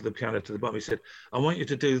top of the piano to the bottom. He said, I want you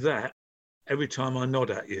to do that every time I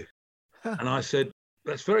nod at you. And I said,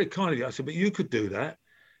 that's very kind of you. I said, but you could do that.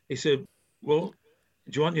 He said, well,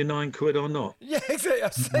 do you want your £9 or not? Yeah, exactly.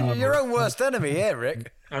 I'm saying you're your own worst enemy here,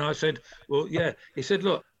 Rick. And I said, well, yeah. He said,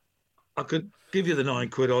 look, I could give you the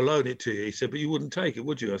 £9 or loan it to you. He said, but you wouldn't take it,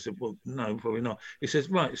 would you? I said, well, no, probably not. He says,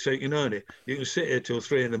 right, so you can earn it. You can sit here till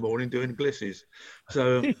 3 a.m. doing glisses.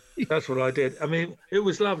 So that's what I did. I mean, it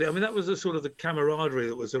was lovely. I mean, that was the sort of the camaraderie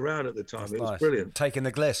that was around at the time. It was brilliant. Taking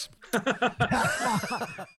the gliss.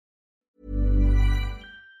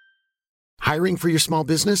 Hiring for your small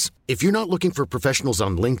business? If you're not looking for professionals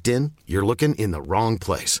on LinkedIn, you're looking in the wrong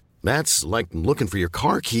place. That's like looking for your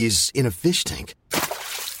car keys in a fish tank.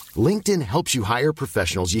 LinkedIn helps you hire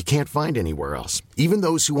professionals you can't find anywhere else, even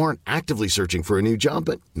those who aren't actively searching for a new job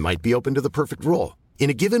but might be open to the perfect role. In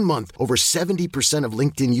a given month, over 70% of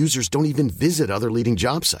LinkedIn users don't even visit other leading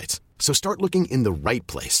job sites. So start looking in the right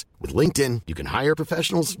place. With LinkedIn, you can hire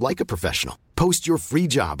professionals like a professional. Post your free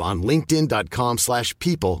job on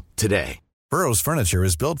linkedin.com/people today. Burrow's furniture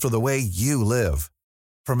is built for the way you live.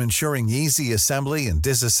 From ensuring easy assembly and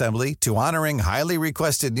disassembly to honoring highly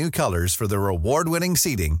requested new colors for their award-winning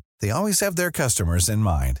seating, they always have their customers in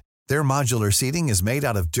mind. Their modular seating is made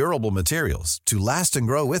out of durable materials to last and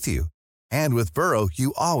grow with you. And with Burrow,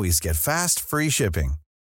 you always get fast, free shipping.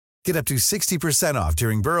 Get up to 60% off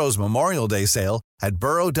during Burrow's Memorial Day sale at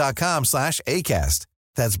burrow.com/ACAST.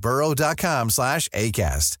 That's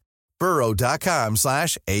burrow.com/ACAST.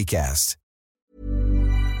 burrow.com/ACAST.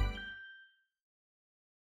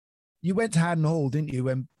 You went to Haddon Hall, didn't you,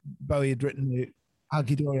 when Bowie had written the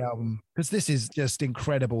Hunky Dory album? Because this is just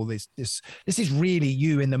incredible. This is really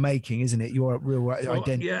you in the making, isn't it? Your real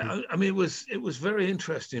identity. Yeah, I mean, it was very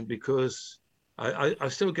interesting because I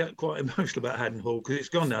still get quite emotional about Haddon Hall because it's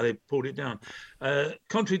gone now. They pulled it down.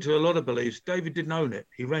 Contrary to a lot of beliefs, David didn't own it.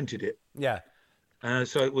 He rented it. Yeah.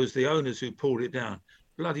 So it was the owners who pulled it down.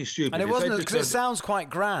 Bloody stupid. And it wasn't, because it sounds quite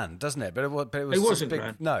grand, doesn't it? But it wasn't big,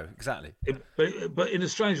 grand. No, exactly. But in a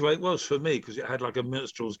strange way, it was for me because it had like a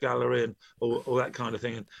minstrel's gallery and all that kind of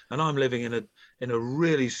thing. And I'm living in a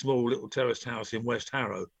really small little terraced house in West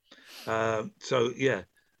Harrow. So yeah,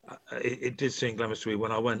 it did seem glamorous to me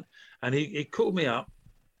when I went. And he called me up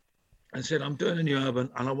and said, "I'm doing a new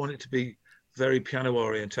album and I want it to be very piano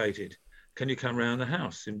orientated. Can you come around the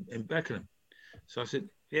house in Beckenham?" So I said,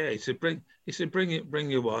 yeah. He said, bring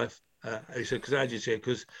your wife. He said, because Adjie's here,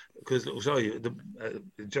 because Zoe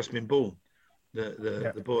just been born.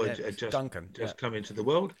 The boy had just come into the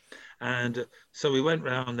world, and so we went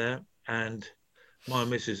round there. And my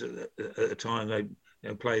missus at the time, they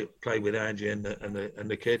play with Angie and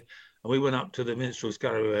the kid, and we went up to the minstrel's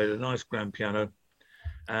gallery. We had a nice grand piano,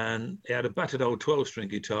 and he had a battered old 12-string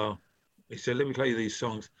guitar. He said, "Let me play you these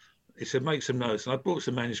songs." He said, "Make some notes." And I brought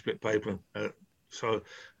some manuscript paper. So I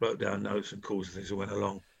wrote down notes and chords and things that went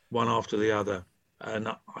along, one after the other. And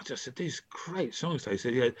I just said, these great songs. They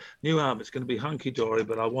said, yeah, new album, it's going to be hunky-dory,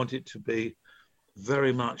 but I want it to be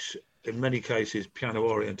very much, in many cases, piano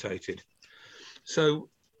orientated. So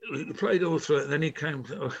we played all through it, and then he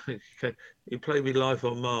played me Life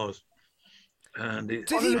on Mars. And did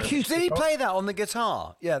he play that on the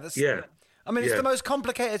guitar? Yeah. Yeah. I mean, it's the most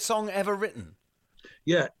complicated song ever written.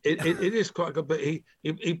 Yeah, it is quite good, but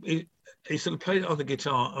he sort of played it on the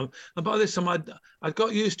guitar, and by this time I'd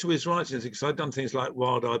got used to his writings because I'd done things like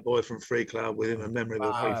Wild Eyed Boy from Free Cloud with him and Memory of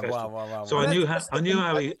a Free Festival. Wow. So I knew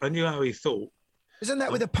how he thought. Isn't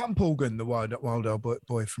that with a pump organ, the Wild Eyed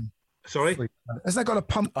Boy from? Sorry, hasn't that got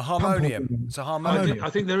a harmonium? It's a harmonium. I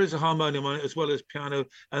think there is a harmonium on it as well as piano,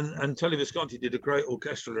 and Telly Visconti did a great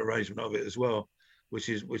orchestral arrangement of it as well, which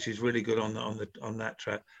is really good on that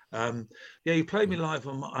track. He played me live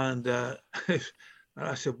and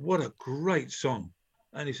I said, "What a great song!"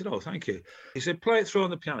 And he said, "Oh, thank you." He said, "Play it through on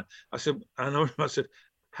the piano." I said,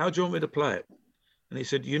 "How do you want me to play it?" And he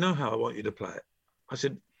said, "You know how I want you to play it." I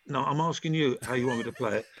said, "No, I'm asking you how you want me to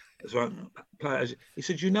play it, So I play it. He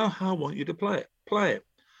said, "You know how I want you to play it. Play it."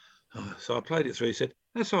 So I played it through. He said,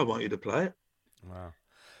 "That's how I want you to play it." Wow.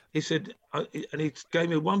 He said, and he gave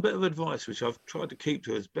me one bit of advice, which I've tried to keep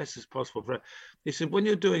to as best as possible. He said, when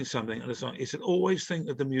you're doing something, he said, always think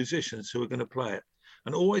of the musicians who are going to play it,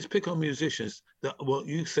 and always pick on musicians that what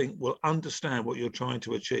you think will understand what you're trying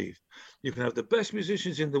to achieve. You can have the best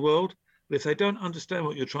musicians in the world, but if they don't understand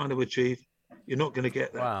what you're trying to achieve, you're not going to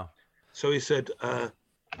get that. Wow. So he said,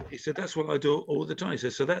 that's what I do all the time. He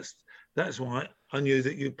said, so that's why I knew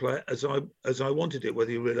that you'd play it as I wanted it,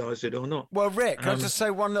 whether you realised it or not. Well, Rick, can I just say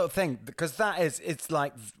one little thing? Because it's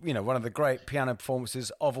like, one of the great piano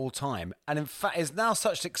performances of all time. And in fact, it's now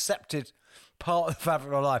such an accepted part of the fabric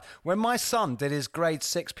of our life. When my son did his grade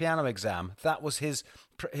 6 piano exam, that was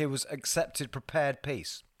he was accepted prepared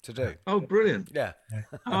piece to do. Oh, brilliant. Yeah.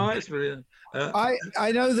 Oh, that's brilliant.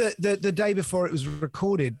 I know that the day before it was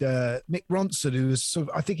recorded, Mick Ronson, who was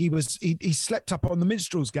I think he slept up on the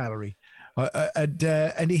Minstrels Gallery,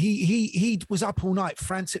 and he was up all night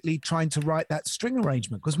frantically trying to write that string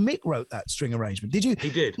arrangement, because Mick wrote that string arrangement. Did you? He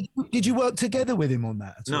did. Did you work together with him on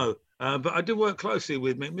that? No, but I did work closely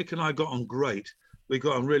with Mick. Mick and I got on great. We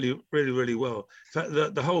got on really, really, really well. In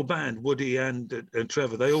fact, the whole band, Woody and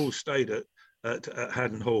Trevor, they all stayed at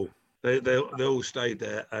Haddon Hall. They all stayed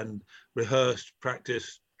there and rehearsed,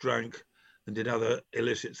 practiced, drank, and did other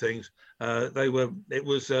illicit things. It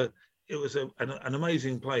was an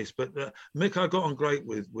amazing place. But Mick, I got on great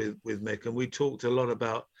with Mick, and we talked a lot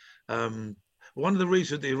about. One of the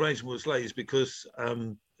reasons the arrangement was late is because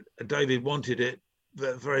David wanted it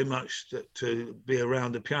very much to be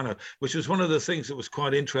around the piano, which was one of the things that was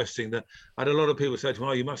quite interesting. That I had a lot of people say to me,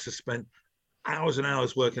 "Oh, you must have spent hours and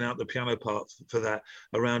hours working out the piano part for that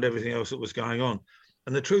around everything else that was going on."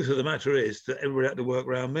 And the truth of the matter is that everybody had to work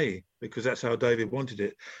around me, because that's how David wanted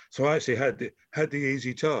it. So I actually had the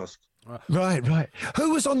easy task. Right.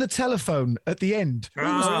 Who was on the telephone at the end?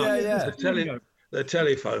 The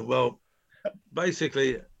telephone. Well,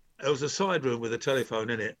 basically, there was a side room with a telephone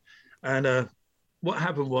in it, and what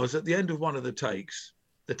happened was, at the end of one of the takes,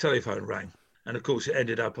 the telephone rang. And of course, it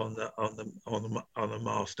ended up on the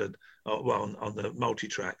mastered, on the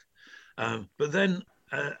multi-track. But then,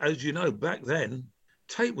 as you know, back then,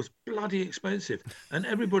 tape was bloody expensive, and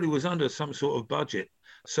everybody was under some sort of budget.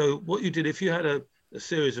 So what you did, if you had a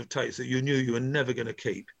series of tapes that you knew you were never going to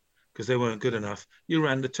keep because they weren't good enough, you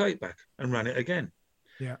ran the tape back and ran it again.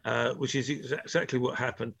 Yeah. Which is exactly what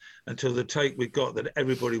happened until the take we got that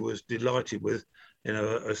everybody was delighted with.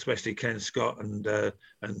 Especially Ken Scott and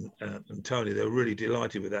Tony, they were really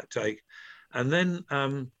delighted with that take. And then,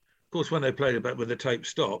 of course, when they played it back, when the tape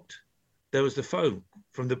stopped, there was the phone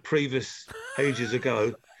from the previous ages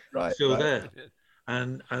ago, there.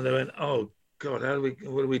 And they went, "Oh God,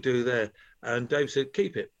 what do we do there?" And Dave said,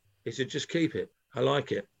 "Keep it." He said, "Just keep it. I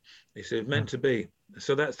like it." He said, "Meant to be."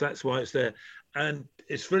 So that's why it's there. And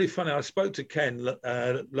it's really funny. I spoke to Ken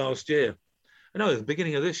last year, at the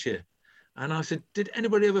beginning of this year. And I said, "Did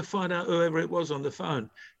anybody ever find out whoever it was on the phone?"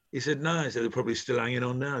 He said, "No." He said, "They're probably still hanging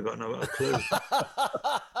on now. I've got no clue."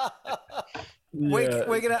 We've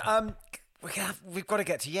got to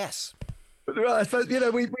get to Yes. Right, but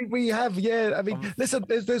we have, yeah. I mean, listen,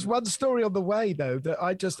 there's one story on the way though that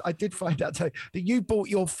I did find out that you bought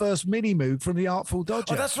your first Mini Moog from the Artful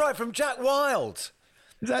Dodger. Oh, that's right, from Jack Wilde.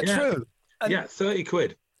 Is that true? Yeah, 30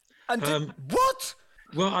 quid. And what?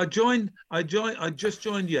 Well, I just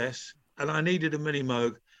joined Yes, and I needed a Mini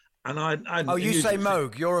Moog, and I. You say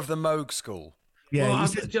Moog? You're of the Moog school. Yeah,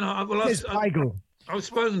 I've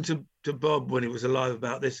spoken to Bob when he was alive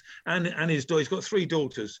about this, and his daughter. He's got 3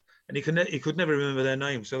 daughters, and he could never remember their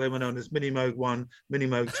names, so they were known as Mini Moog 1, Mini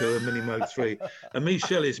Moog 2, and Mini Moog 3. And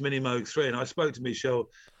Michelle is Mini Moog 3, and I spoke to Michelle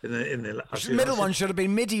in the middle one should have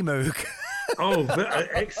been Midi Moog. Oh,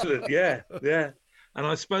 excellent! Yeah. And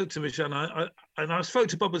I spoke to Michelle, and I spoke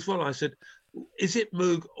to Bob as well. I said, "Is it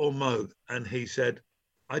Moog or Moog?" And he said,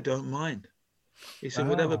 "I don't mind." He said,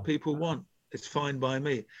 "Whatever people want, it's fine by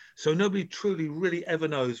me." So nobody truly really ever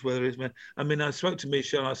knows whether it's meant. I mean, I spoke to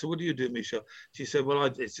Michelle. I said, "What do you do, Michelle?" She said, "Well,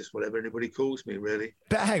 it's just whatever anybody calls me, really."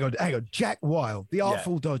 But hang on. Jack Wilde, the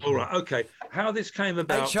Artful Dodger. All right, okay. How this came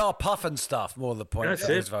about? HR puff and stuff, more the point. That's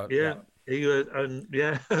it. Yeah.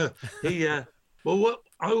 Well, what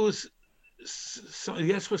I was.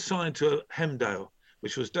 Yes, was signed to Hemdale,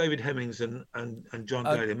 which was David Hemmings and John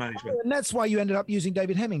Daly management. And that's why you ended up using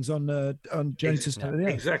David Hemmings on Journey to Stone.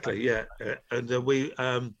 Exactly, yeah. And we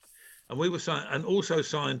were signed, and also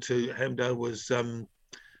signed to Hemdale was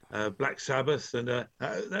Black Sabbath, and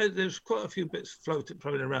there's quite a few bits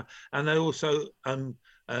floating around. And they also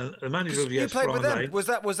And the manager of you Yes, played Brian with them. Lane. Was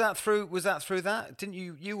that through that? Didn't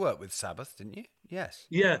you work with Sabbath? Didn't you? Yes.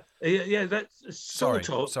 Yeah. That's sort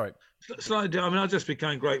of. Sorry. Slightly. I mean, I just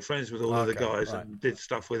became great friends with all of the guys right. and did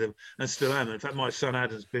stuff with them, and still am. In fact, my son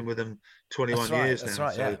Adam's been with them 21 years now. That's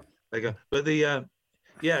right. So Yeah. they go. But the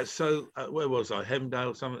So where was I?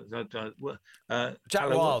 Hemdale. Something. Jack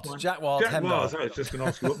Wild. Jack Wild. Jack Wild. I was just going to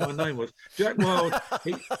ask you what my name was. Jack Wild.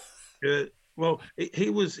 He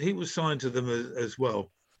was signed to them as well.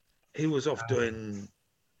 He was off doing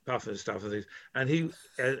puff and stuff and things. And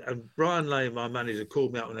and Brian Lane, my manager,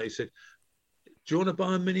 called me up and he said, "Do you want to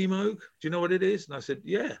buy a Mini Moog? Do you know what it is?" And I said,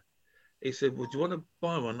 "Yeah." He said, "Well, do you want to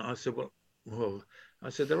buy one?" I said, "Well," I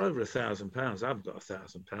said, "they're over £1,000. I haven't got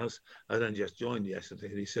 £1,000. I then just joined yesterday."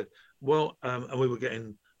 And he said, "Well," and I was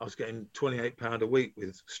getting £28 a week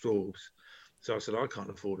with Straubs. So I said, "I can't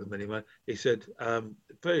afford a Mini Moog." He said,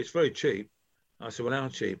 "It's very cheap." I said, "Well, how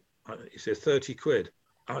cheap?" He said, £30.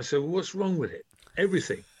 I said, "Well, what's wrong with it?"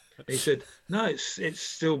 "Everything." He said, "No, it's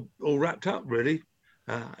still all wrapped up, really."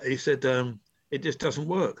 He said, "It just doesn't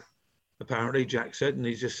work." Apparently, Jack said, and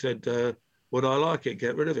he just said, "Would I like it?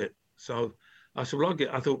 Get rid of it." So I said, "Well,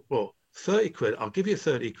 I thought, well, £30. I'll give you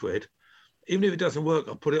 £30. Even if it doesn't work,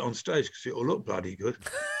 I'll put it on stage because it'll look bloody good."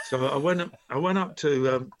 So I went up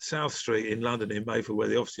to South Street in London, in Mayfair, where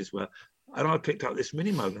the offices were, and I picked up this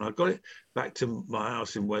Mini Moog and I got it back to my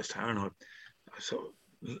house in West Harrow. And I thought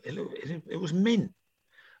it was mint,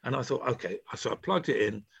 and I thought, okay. So I plugged it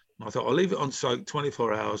in. And I thought I'll leave it on soak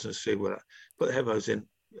 24 hours and see what. Put the headphones in,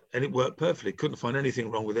 and it worked perfectly. Couldn't find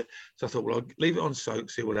anything wrong with it. So I thought, well, I'll leave it on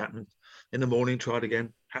soak, see what happens. In the morning, try it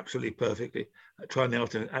again, absolutely perfectly. Try in the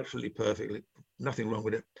afternoon, absolutely perfectly. Nothing wrong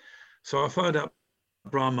with it. So I phoned up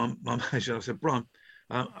Brian, my manager. I said, "Brian,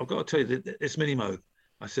 I've got to tell you that this Mini Moog,"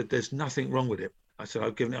 I said, "there's nothing wrong with it." I said,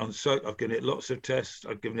 "I've given it on soak. I've given it lots of tests.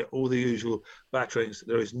 I've given it all the usual batterings.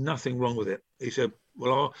 There is nothing wrong with it." He said,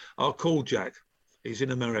 "Well, I'll call Jack. He's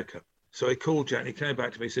in America." So he called Jack and he came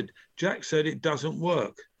back to me. He said, "Jack said it doesn't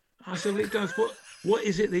work." I said, "Well, it does. What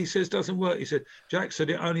is it that he says doesn't work?" He said, "Jack said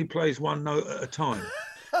it only plays one note at a time.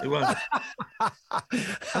 It won't."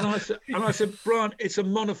 And I said, "Brian, it's a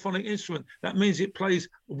monophonic instrument. That means it plays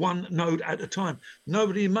one note at a time.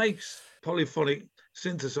 Nobody makes polyphonic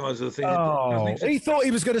synthesizer thing." Oh, he thought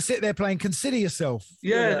he was going to sit there playing Consider Yourself.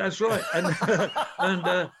 Yeah, that's right.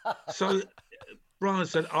 And so Brian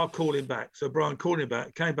said, "I'll call him back." So Brian called him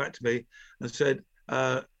back, came back to me and said,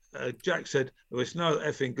 Jack said, "Well, it's no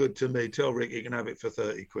effing good to me. Tell Rick he can have it for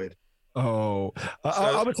 £30." Oh,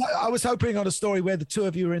 I was hoping on a story where the two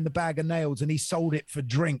of you were in the Bag of Nails and he sold it for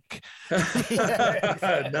drink. No,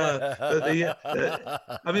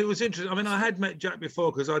 I mean, it was interesting. I mean, I had met Jack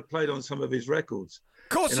before because I'd played on some of his records. Of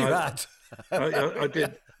course you had.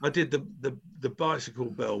 I did the Bicycle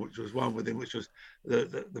Bell, which was one with him, which was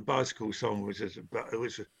the bicycle song, which was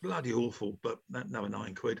bloody awful, but no,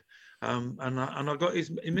 £9. And I got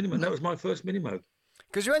his Mini Moog. That was my first Mini Moog.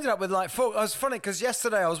 Because you ended up with like four. It was funny because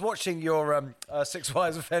yesterday I was watching your Six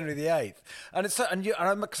Wives of Henry VIII, and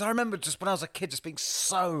because I remember just when I was a kid just being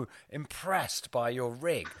so impressed by your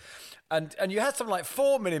rig, and you had something like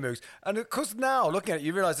 4 Mini Moogs, and of course now looking at it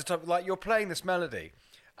you realise the time like you're playing this melody,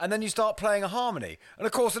 and then you start playing a harmony, and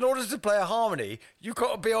of course in order to play a harmony you've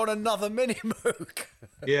got to be on another Mini Moog.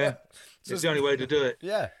 Yeah, it's the only way to do it.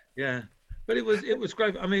 Yeah. But it was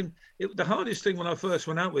great. I mean, the hardest thing when I first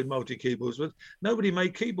went out with multi-keyboards was nobody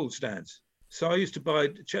made keyboard stands. So I used to buy a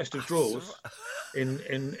chest of drawers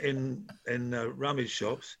in rummage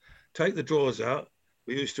shops, take the drawers out.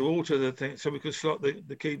 We used to alter the thing so we could slot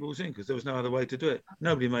the keyboards in because there was no other way to do it.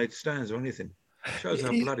 Nobody made stands or anything. Shows how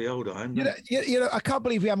bloody old I am. You know, I can't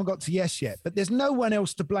believe we haven't got to Yes yet, but there's no one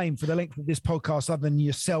else to blame for the length of this podcast other than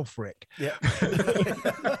yourself, Rick. Yeah.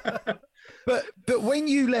 But when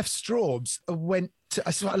you left Straubs,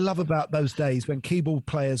 that's what I love about those days when keyboard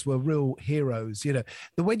players were real heroes. You know,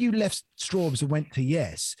 when you left Straubs and went to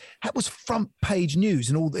Yes, that was front page news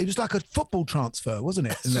and all. It was like a football transfer, wasn't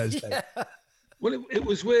it? In those days. Well, it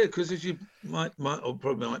was weird because as you might or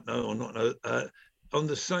probably might know or not know, on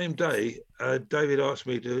the same day, David asked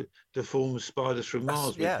me to form Spiders from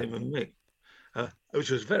Mars with him and Mick, which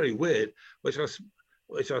was very weird. Which I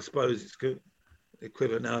suppose it's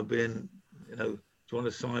equivalent now being, you know, do you want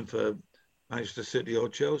to sign for Manchester City or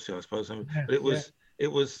Chelsea? I suppose. But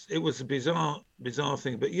it was a bizarre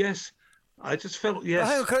thing. But yes, I just felt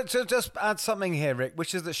yes. Can I just add something here, Rick,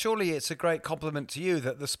 which is that surely it's a great compliment to you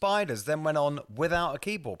that the Spiders then went on without a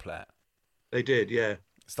keyboard player. They did, yeah.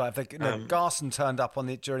 It's like Garson turned up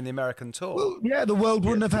during the American tour. Well, yeah, the world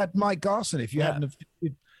wouldn't have had Mike Garson if you hadn't have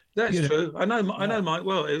That's true. I know Mike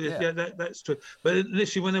well. That's true. But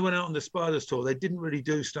initially, when they went out on the Spiders tour, they didn't really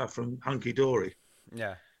do stuff from Hunky Dory.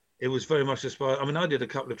 Yeah. It was very much the Spiders. I mean, I did a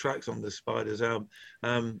couple of tracks on the Spiders album,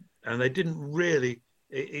 and they didn't really.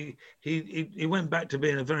 He went back to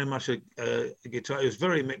being very much a guitar. It was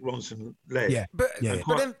very Mick Ronson led. Yeah.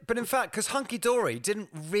 But in fact, because Hunky Dory didn't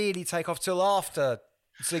really take off till after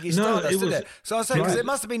Ziggy Stardust, did it? So I was saying, because it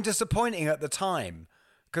must have been disappointing at the time.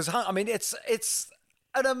 Because I mean, it's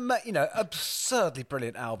an absurdly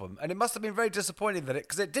brilliant album, and it must have been very disappointing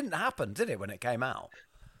because it didn't happen, did it, when it came out?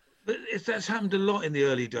 But that's happened a lot in the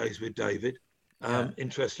early days with David.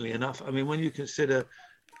 Interestingly enough, I mean, when you consider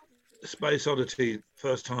Space Oddity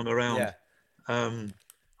first time around,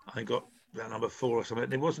 I got that number 4 or something.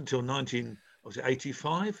 And it wasn't until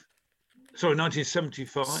 1985. Sorry,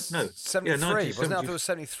 1975. No, 73. Wasn't it? It was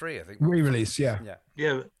 73, I think. Re-release, yeah.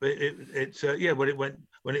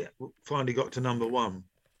 When it finally got to number 1.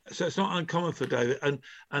 So it's not uncommon for David.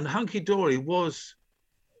 And Hunky Dory was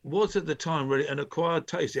at the time really an acquired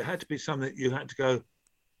taste. It had to be something that you had to go,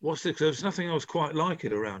 what's this? There was nothing else quite like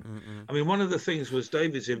it around. I mean, one of the things was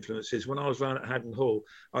David's influences. When I was round at Haddon Hall,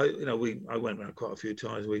 I went round quite a few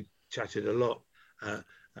times. We chatted a lot.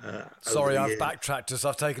 Sorry, I've backtracked us.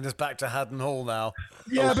 I've taken us back to Haddon Hall now.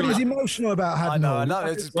 Yeah, but he's emotional about Haddon Hall. I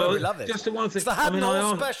know. We love it. Just the one thing. It's the Haddon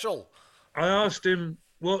Hall special. I asked him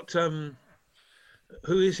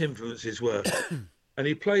who his influences were, and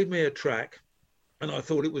he played me a track, and I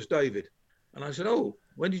thought it was David. And I said, "Oh,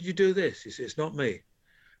 when did you do this?" He said, "It's not me."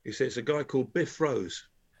 He said, "It's a guy called Biff Rose."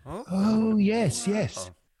 Oh, yes.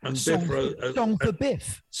 And Song Biff Rose.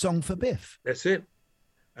 Song for Biff. That's it.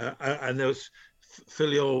 And there was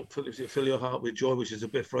Fill Your Heart with Joy, which is a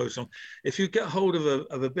Biff Rose song. If you get hold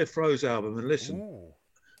of a Biff Rose album and listen,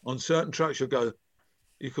 on certain tracks you can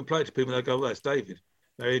play it to people and they go, "Well, that's David."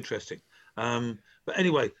 Very interesting. But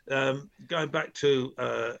anyway, going back to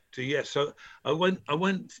Yes. So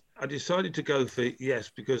I decided to go for Yes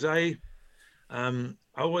because I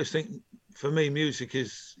always think for me music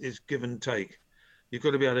is give and take. You've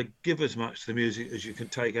got to be able to give as much to the music as you can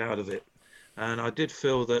take out of it. And I did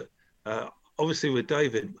feel that obviously with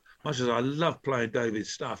David, much as I love playing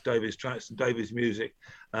David's stuff, David's tracks and David's music,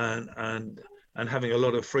 and having a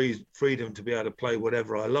lot of freedom to be able to play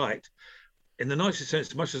whatever I liked, in the nicest sense,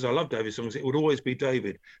 as much as I love David's songs, it would always be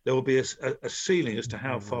David. There will be a ceiling as to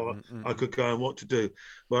how far I could go and what to do.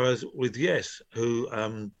 Whereas with Yes, who,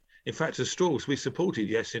 in fact, as Strauss, we supported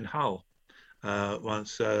Yes in Hull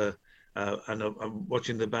once, and I'm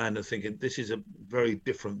watching the band and thinking, this is a very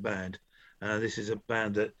different band. This is a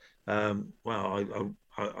band that, I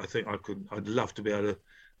think I'd love to be able to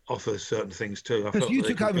offer certain things too. Because you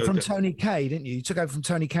took over from Tony Kaye, didn't you? You took over from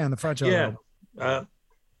Tony Kaye on the Fragile album.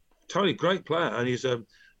 Tony, great player, and he's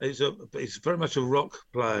very much a rock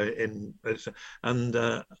player and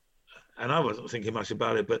I wasn't thinking much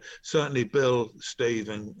about it, but certainly Bill, Steve,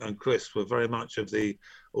 and Chris were very much of the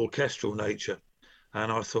orchestral nature,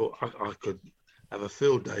 and I thought I could have a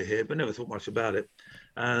field day here, but never thought much about it.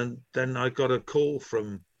 And then I got a call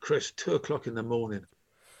from Chris 2 o'clock in the morning,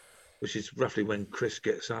 which is roughly when Chris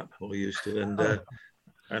gets up, or used to,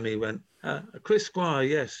 and he went, "Chris Squire,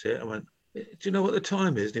 yes." I went, "Do you know what the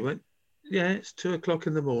time is?" And he went, "Yeah, it's 2 o'clock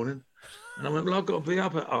in the morning." And I went, "Well, I've got to be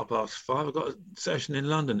up at 5:30. I've got a session in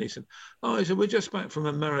London." He said, "We're just back from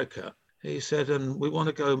America." He said, "And we want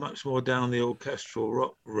to go much more down the orchestral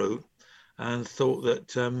rock route, and thought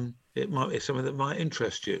that it might be something that might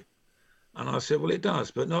interest you." And I said, "Well, it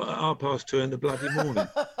does, but not at 2:30 in the bloody morning."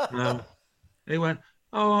 And he went,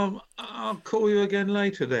 "Oh, I'll call you again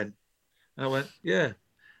later then." And I went, "Yeah."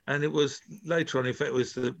 And it was later on, in fact, it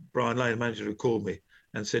was Brian Lane, the manager, who called me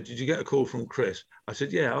and said, "Did you get a call from Chris?" I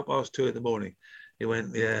said, "Yeah, 2:30 in the morning." He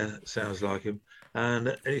went, "Yeah, sounds like him."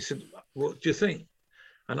 And he said, "What do you think?"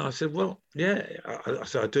 And I said, "Well, yeah." I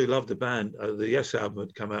said, "I do love the band. The Yes album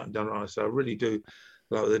had come out and done it." I said, "I really do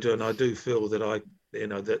like what they're doing. I do feel that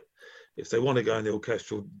that if they want to go in the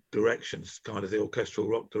orchestral directions, kind of the orchestral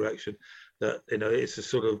rock direction, that it's a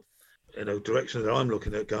sort of direction that I'm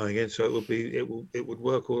looking at going in. So it would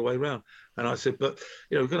work all the way around." And I said, "But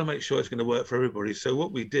we've got to make sure it's going to work for everybody." So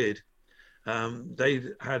what we did, they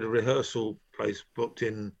had a rehearsal place booked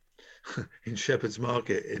in Shepherd's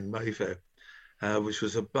Market in Mayfair, which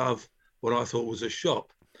was above what I thought was a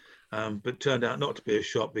shop, but turned out not to be a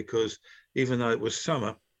shop, because even though it was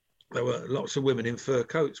summer, there were lots of women in fur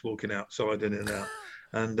coats walking outside in and out,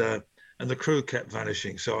 and the crew kept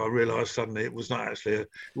vanishing. So I realised suddenly it was not actually it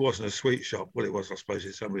wasn't a sweet shop. Well, it was, I suppose,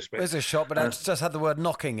 in some respects. It was a shop, but it just had the word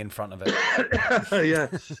knocking in front of it. Yeah,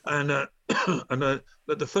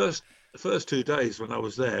 but the first 2 days when I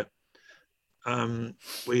was there,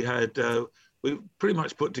 we had we pretty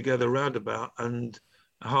much put together Roundabout and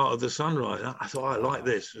Heart of the Sunrise. I thought, I like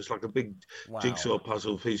this. It's like a big jigsaw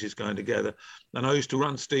puzzle pieces going together. And I used to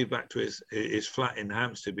run Steve back to his flat in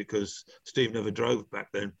Hampstead because Steve never drove back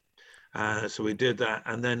then. So we did that.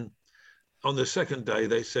 And then on the second day,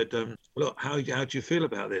 they said, look, how do you feel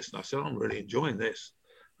about this? And I said, I'm really enjoying this.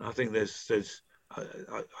 And I think I said,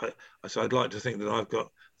 I'd like to think that I've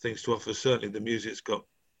got things to offer. Certainly the music's got,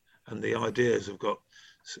 and the ideas have got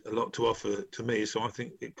a lot to offer to me. So I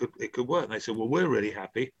think it could work. And they said, well, we're really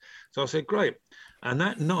happy. So I said, great. And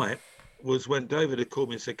that night was when David had called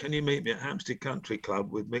me and said, can you meet me at Hampstead Country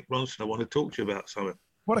Club with Mick Ronson? I want to talk to you about something.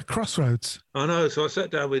 What a crossroads. I know. So I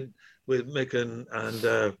sat down with Mick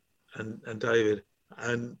and David,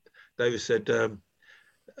 and David said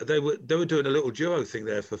they were doing a little duo thing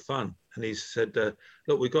there for fun, and he said,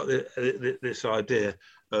 look, we got this idea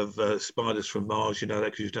of Spiders from Mars, you know,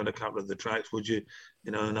 that because you've done a couple of the tracks, would you,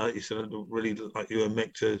 you know, and he said, I'd really like you and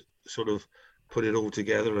Mick to sort of put it all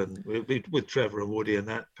together, and with Trevor and Woody and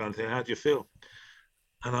that kind of thing. How do you feel?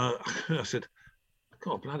 And I said,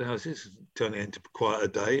 God, bloody hell, this is turning into quite a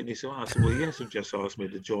day. And he said, I said, well, yes, have just asked me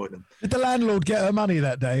to join them. Did the landlord get her money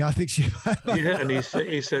that day? I think she... Yeah, and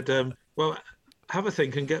he said, well, have a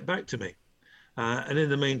think and get back to me. And in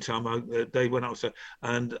the meantime, they went up,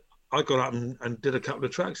 and I got up and did a couple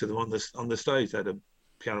of tracks with them on the stage. They had a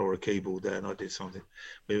piano or a keyboard there, and I did something,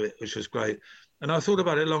 which was great. And I thought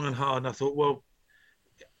about it long and hard, and I thought, well,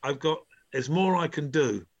 there's more I can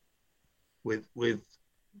do with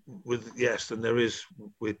Yes than there is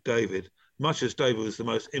with David, much as David was the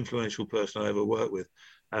most influential person I ever worked with.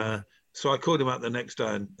 So I called him up the next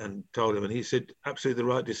day and told him, and he said, absolutely the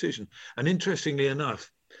right decision. And interestingly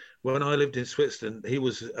enough, when I lived in Switzerland, he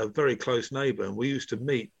was a very close neighbour, and we used to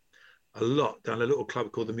meet a lot down a little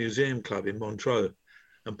club called the Museum Club in Montreux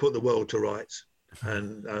and put the world to rights.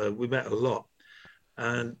 And we met a lot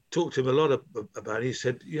and talked to him a lot about it. He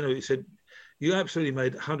said, you absolutely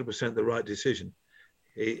made 100% the right decision.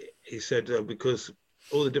 He said, because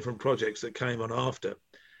all the different projects that came on after,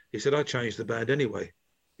 he said, I changed the band anyway.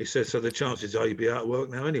 He said, so the chances are you'd be out of work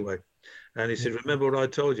now anyway. And he said, remember what I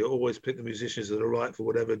told you, always pick the musicians that are right for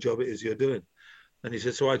whatever job it is you're doing. And he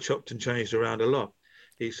said, so I chopped and changed around a lot.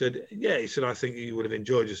 He said, I think you would have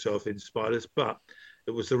enjoyed yourself in Spiders, but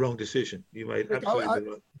it was the wrong decision. You made absolutely the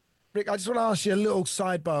right. Rick, I just want to ask you a little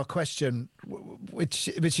sidebar question, which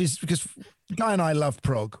is because Guy and I love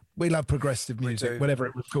prog. We love progressive music, whatever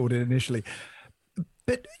it was called initially.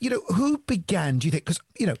 But, who began, do you think? Because,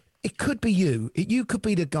 it could be you. You could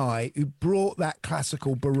be the guy who brought that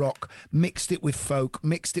classical Baroque, mixed it with folk,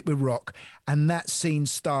 mixed it with rock, and that scene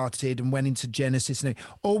started and went into Genesis.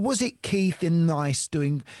 Or was it Keith in Nice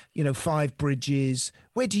doing, Five Bridges?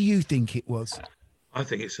 Where do you think it was? I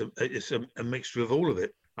think it's a mixture of all of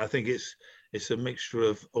it. I think it's a mixture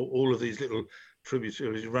of all of these little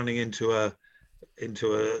tributaries running into a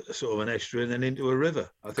sort of an estuary and then into a river.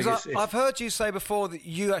 I've heard you say before that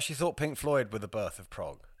you actually thought Pink Floyd were the birth of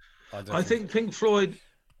prog. I think Pink Floyd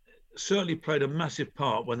certainly played a massive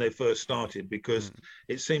part when they first started, because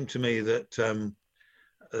it seemed to me that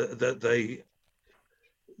that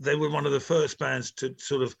they were one of the first bands to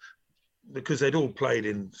sort of, because they'd all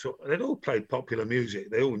played popular music.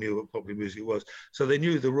 They all knew what popular music was, so they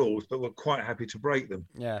knew the rules, but were quite happy to break them.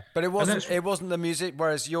 Yeah, but it wasn't the music.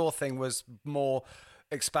 Whereas your thing was more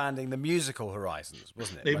expanding the musical horizons,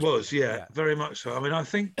 wasn't it? It was, yeah, very much so.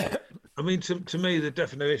 I mean, to me, the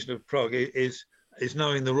definition of prog is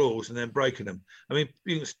knowing the rules and then breaking them. I mean,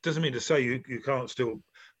 it doesn't mean to say you can't still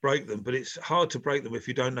break them, but it's hard to break them if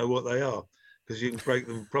you don't know what they are, because you can break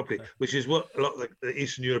them properly, which is what a lot of the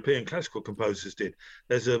Eastern European classical composers did.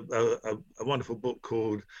 There's a wonderful book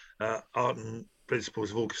called Art and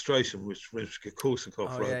Principles of Orchestration, which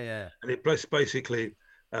Rimsky-Korsakov wrote. Yeah. And it basically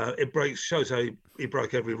shows how he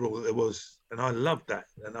broke every rule that there was. And I loved that.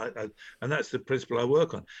 And that's the principle I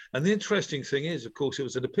work on. And the interesting thing is, of course, it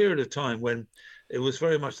was at a period of time when it was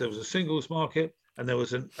very much, there was a singles market and there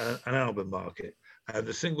was an album market. And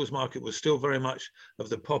the singles market was still very much of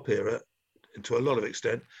the pop era, to a lot of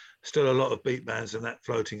extent, still a lot of beat bands and that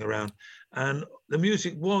floating around. And the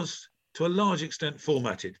music was, to a large extent,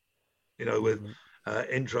 formatted, with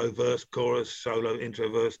intro, verse, chorus, solo, intro,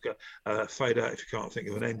 verse, fade out if you can't think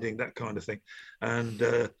of an ending, that kind of thing.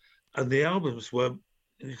 And the albums were,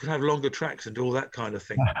 you could have longer tracks and do all that kind of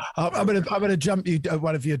thing. I'm gonna jump you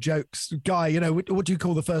one of your jokes, Guy. What do you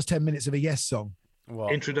call the first 10 minutes of a Yes song?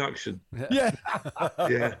 What? Introduction. Yeah.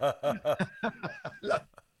 Yeah.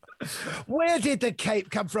 Where did the cape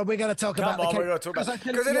come from? We're going to talk about the cape. We're going to talk about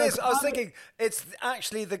because it is. I was thinking it's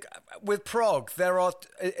actually with prog.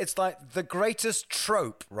 It's like the greatest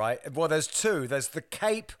trope, right? Well, there's two. There's the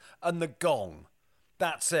cape and the gong.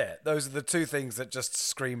 That's it. Those are the two things that just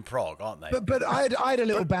scream prog, aren't they? But I had a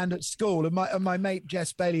little band at school, and my mate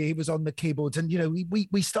Jess Bailey, he was on the keyboards, and I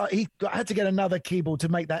had to get another keyboard to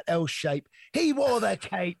make that L shape. He wore the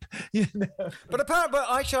cape, you know. But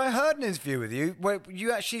actually, I heard an interview with you where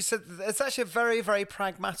you actually said it's actually a very, very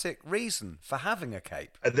pragmatic reason for having a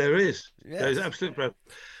cape. There is. Yes. There is absolutely.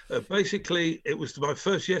 Basically, it was my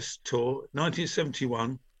first Yes tour,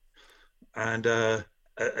 1971, and.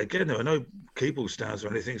 Again, there were no keyboard stands or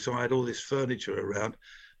anything, so I had all this furniture around.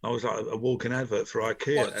 I was like a walking advert for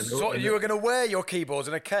IKEA. So you were going to wear your keyboards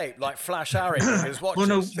in a cape like Flash Harry with his watches?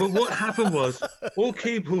 Well, no, but what happened was all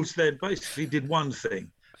keyboards then basically did one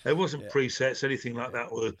thing. There wasn't presets, anything like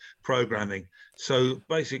that, or programming. So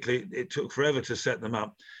basically, it took forever to set them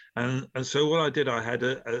up. And so what I did, I had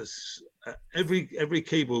every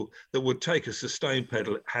keyboard that would take a sustain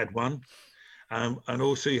pedal had one. And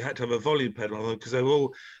also you had to have a volume pedal on them because they were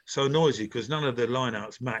all so noisy because none of the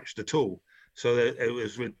lineouts matched at all. So it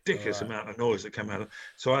was a ridiculous amount of noise that came out.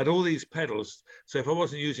 So I had all these pedals. So if I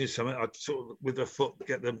wasn't using something, I'd sort of, with the foot,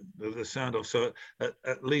 get the sound off. So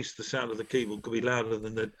at least the sound of the keyboard could be louder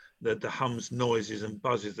than the hums, noises and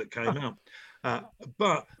buzzes that came out.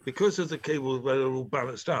 But because of the keyboard, they were all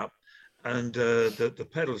balanced up and the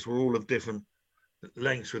pedals were all of different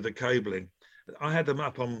lengths with the cabling, I had them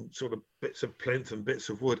up on sort of bits of plinth and bits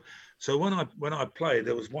of wood. So when I played,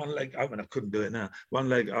 there was one leg up, and I couldn't do it now. One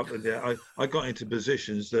leg up, and I got into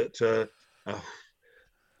positions that,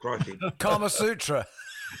 crikey, Kama Sutra.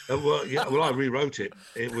 Well, I rewrote it.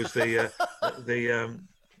 It was and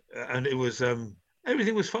it was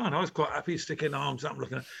everything was fine. I was quite happy sticking arms up,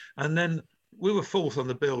 looking at, and then we were fourth on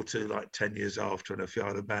the bill to like 10 years after, and a few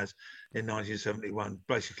other bands in 1971,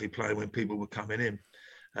 basically playing when people were coming in.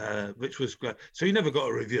 Which was great. So you never got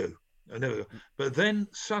a review. But then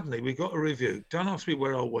suddenly we got a review. Don't ask me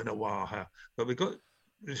where I went or how, but we got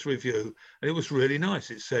this review, and it was really nice.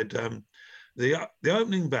 It said the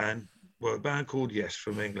opening band were a band called Yes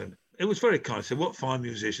from England. It was very kind. So what fine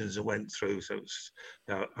musicians I went through. So it was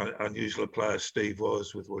unusual player Steve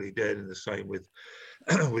was with what he did, and the same with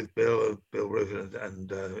Bill Rutherford, and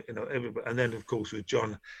everybody. And then of course with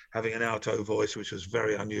John having an alto voice, which was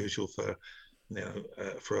very unusual for.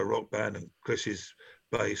 For a rock band, and Chris's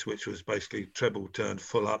bass, which was basically treble turned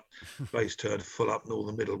full up, bass turned full up, and all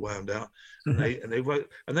the middle wound out. And they wrote,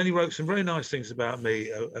 and then he wrote some very nice things about me,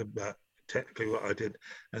 about technically what I did,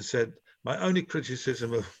 and said my only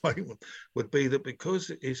criticism of Wakeman would be that because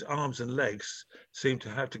his arms and legs seemed to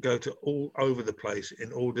have to go to all over the place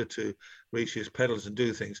in order to reach his pedals and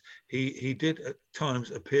do things, he did at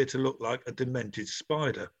times appear to look like a demented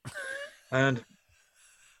spider, and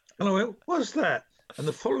I went, what's that? And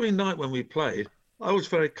the following night when we played, I was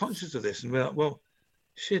very conscious of this and we're like, well,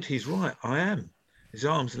 shit, he's right. I am. His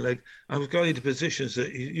arms and legs. I was going into positions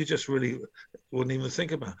that you just really wouldn't even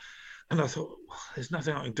think about. And I thought, well, there's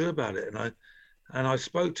nothing I can do about it. And I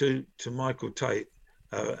spoke to Michael Tate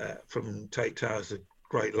from Tate Towers, the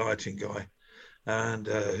great lighting guy, and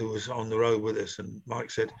who was on the road with us. And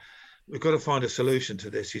Mike said, we've got to find a solution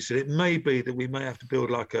to this. He said, it may be that we may have to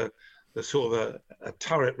build like a sort of a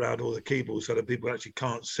turret around all the keyboards so that people actually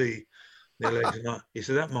can't see their legs. He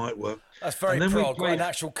said that might work. That's very prog, an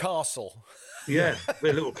actual castle. Yeah, a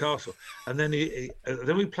little castle. And then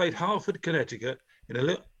then we played Hartford, Connecticut, in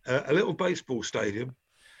a little baseball stadium,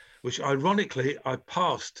 which ironically I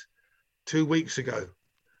passed 2 weeks ago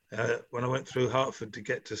when I went through Hartford to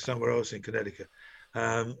get to somewhere else in Connecticut,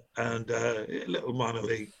 and a little minor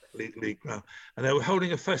league ground, and they were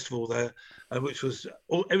holding a festival there, which was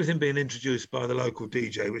everything being introduced by the local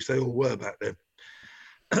DJ, which they all were back then,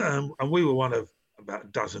 and we were one of about a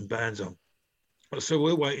dozen bands on. So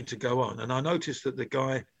we're waiting to go on, and I noticed that the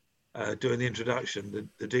guy doing the introduction,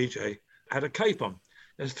 the DJ, had a cape on.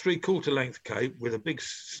 There's a 3/4 length cape with a big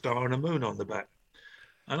star and a moon on the back,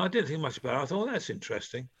 and I didn't think much about it. I thought, that's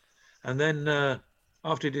interesting. And then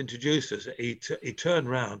after he'd introduced us, he turned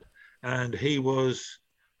round, and he was,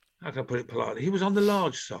 how can I put it politely? He was on the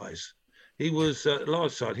large size. He was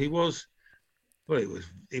large side. He was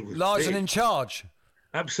large big. And in charge.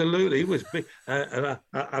 Absolutely, he was big. And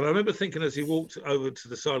I remember thinking as he walked over to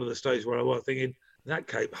the side of the stage where I was, thinking that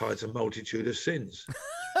cape hides a multitude of sins.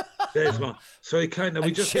 There's one. So he came.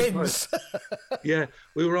 We just chins. Yeah,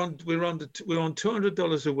 we were on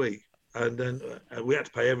 $200 a week, and then we had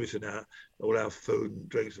to pay everything out, all our food and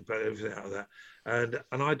drinks, and pay everything out of that. And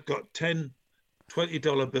I'd got $10,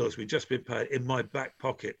 $20 bills we'd just been paid in my back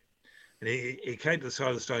pocket. And he came to the side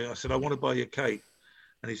of the stage. I said, I want to buy your cape.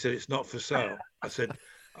 And he said, it's not for sale. I said,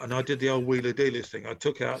 and I did the old wheeler dealers thing. I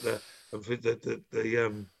took out the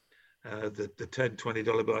 $10,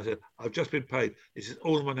 $20 bill. I said, I've just been paid. This is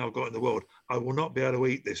all the money I've got in the world. I will not be able to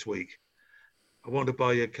eat this week. I want to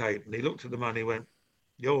buy your cape. And he looked at the money and went,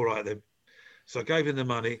 you're all right then. So I gave him the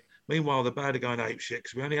money. Meanwhile, the band are going ape shit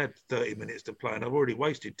because we only had 30 minutes to play, and I've already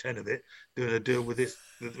wasted 10 of it doing a deal with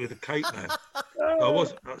the cape man.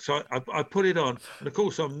 I put it on, and of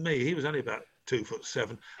course on me, he was only about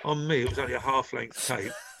 2'7". On me, it was only a half-length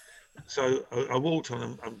cape. So I walked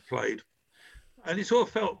on and played, and it sort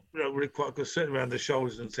of felt really quite good, sitting around the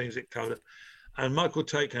shoulders and things it covered. And Michael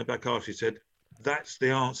Tate came back after. He said, "That's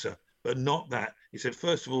the answer, but not that." He said,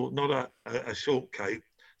 first of all, not a short cape,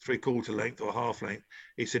 3/4 length or half length.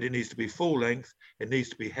 He said it needs to be full length. It needs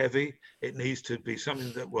to be heavy. It needs to be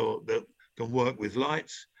something that can work with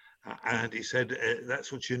lights. And he said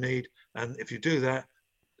that's what you need. And if you do that,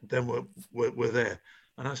 then we're there.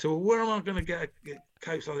 And I said, well, where am I going to get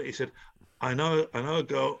capes like that? He said, I know a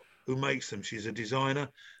girl who makes them. She's a designer,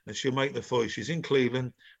 and she'll make them for you. She's in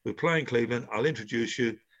Cleveland. We're playing Cleveland. I'll introduce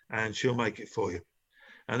you, and she'll make it for you.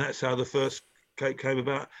 And that's how the first cape came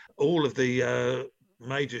about. All of the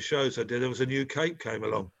major shows I did, there was a new cape came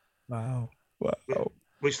along. Wow.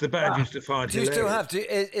 Which the band used to find hilarious. Do you still have?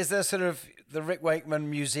 Is there sort of the Rick Wakeman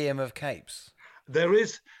Museum of Capes? There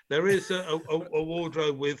is a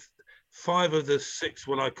wardrobe with 5 of the 6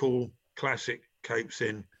 what I call classic capes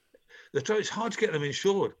in. It's hard to get them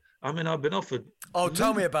insured. I mean, I've been offered. Oh,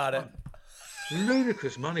 tell me about it.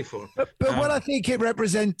 Ludicrous money for them. But what I think it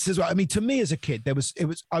represents as well. I mean, to me as a kid,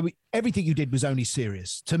 everything you did was only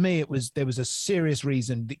serious. To me, there was a serious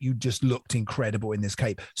reason that you just looked incredible in this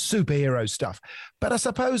cape, superhero stuff. But I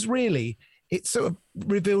suppose really it sort of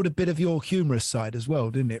revealed a bit of your humorous side as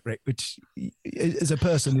well, didn't it, Rick? Which, as a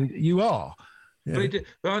person, you are. Yeah.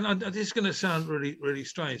 But this is going to sound really, really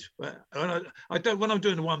strange. But I don't. When I'm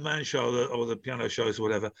doing the one-man show or the piano shows or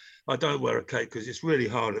whatever, I don't wear a cape because it's really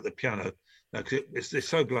hard at the piano. It's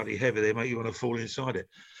so bloody heavy, they make you want to fall inside it.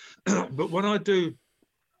 But when I do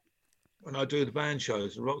the band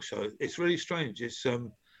shows, the rock shows, it's really strange. It's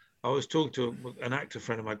I was talking to an actor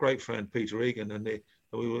friend of my great friend Peter Egan, and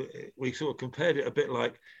we sort of compared it a bit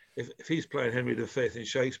like if he's playing Henry V in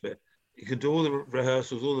Shakespeare, he can do all the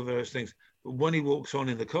rehearsals, all the various things, but when he walks on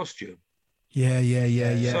in the costume, yeah.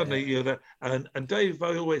 Suddenly you're there. And Dave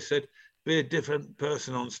Bowie always said, be a different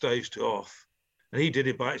person on stage to off. And he did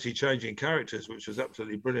it by actually changing characters, which was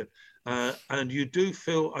absolutely brilliant. And you do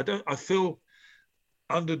feel, I feel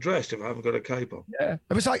underdressed if I haven't got a cape on. Yeah.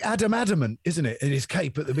 It was like Adam Adamant, isn't it? In his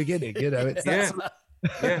cape at the beginning, you know.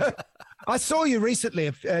 Yeah. I saw you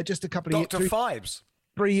recently, just a couple of Dr. Fibes.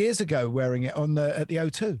 3 years ago, wearing it at the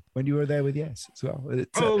O2 when you were there with Yes as well.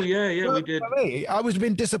 Yeah, we did. I would have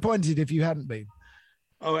been disappointed if you hadn't been.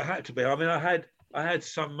 Oh, it had to be. I mean, I had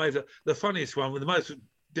some major. The funniest one, the most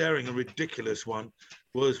daring and ridiculous one,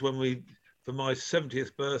 was when for my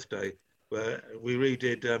 70th birthday, where we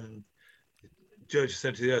redid Georgia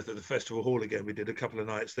Centre of the Earth at the Festival Hall again. We did a couple of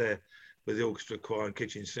nights there with the orchestra, choir, and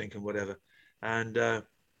kitchen sink and whatever, and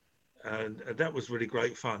that was really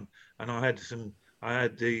great fun. And I had an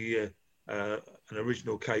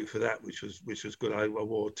original cape for that, which was good. I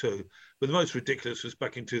wore too. But the most ridiculous was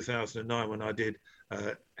back in 2009 when I did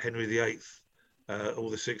Henry VIII, all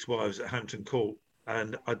the 6 wives at Hampton Court,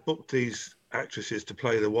 and I booked these actresses to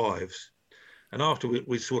play the wives. And after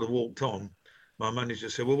we sort of walked on, my manager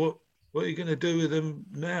said, "Well, what are you going to do with them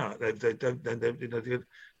now? They're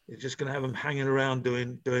just going to have them hanging around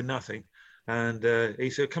doing nothing." And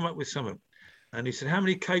he said, "Come up with something." And he said, "How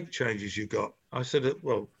many cape changes you got?" I said,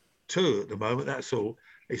 "Well, 2 at the moment, that's all."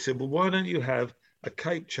 He said, "Well, why don't you have a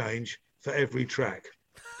cape change for every track?"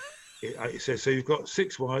 He said, "So you've got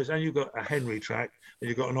 6 wives and you've got a Henry track and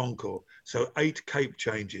you've got an encore. So 8 cape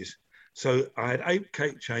changes." So I had 8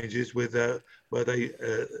 cape changes with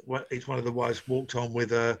where each one of the wives walked on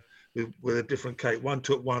with a different cape. One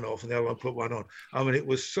took one off and the other one put one on. I mean, it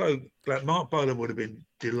was so glad. Mark Bolan would have been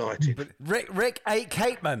delighted. But Rick 8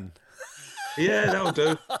 cape man. Yeah, that'll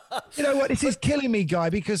do. You know what? This is killing me, Guy,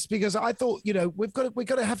 because I thought, you know, we've got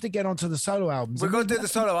to have to get onto the solo albums. We've got to do the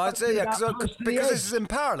solo albums, because this is in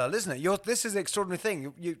parallel, isn't it? This is the extraordinary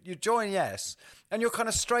thing. You join Yes, and you're kind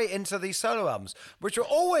of straight into these solo albums, which are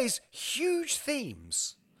always huge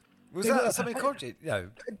themes. Was that something called you?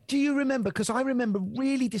 No. Do you remember? Because I remember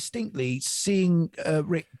really distinctly seeing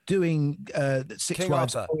Rick doing 6 King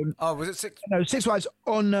Wives. Was it 6? No, 6 Wives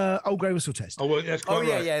on Old Grey Whistle Test. Oh, well, that's quite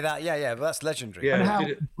right. Yeah. But that's legendary. Yeah, and how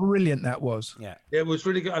brilliant that was. Yeah, it was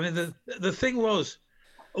really good. I mean, the thing was,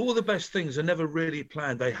 all the best things are never really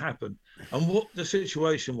planned; they happen. And what the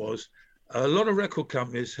situation was, a lot of record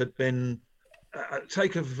companies had been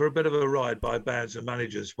taken for a bit of a ride by bands and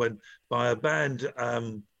managers by a band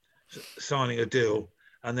signing a deal,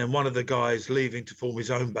 and then one of the guys leaving to form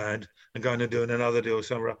his own band and going and doing another deal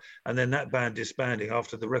somewhere, and then that band disbanding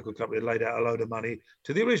after the record company had laid out a load of money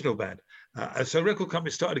to the original band. And so record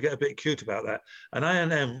companies started to get a bit cute about that. And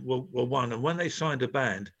A&M were one. And when they signed a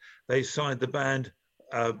band, they signed the band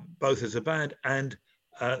both as a band and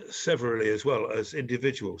severally as well as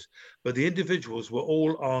individuals. But the individuals were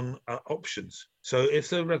all on options. So if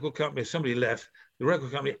the record company, if somebody left, the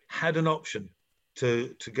record company had an option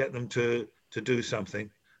to get them to do something,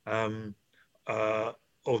 or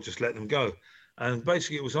just let them go. And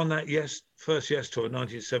basically it was on that first Yes tour in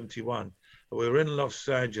 1971. We were in Los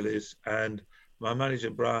Angeles, and my manager,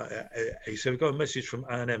 Brian, he said, we've got a message from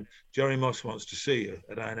A&M. Jerry Moss wants to see you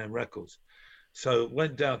at A&M Records. So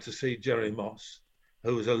went down to see Jerry Moss,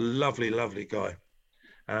 who was a lovely, lovely guy.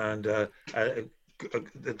 And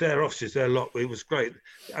their offices, their lot, it was great.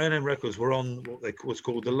 A&M Records were on what was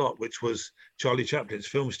called The Lot, which was Charlie Chaplin's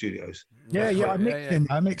film studios.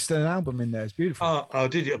 I mixed an album in there. It's beautiful. Oh,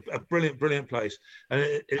 did you? A brilliant, brilliant place. And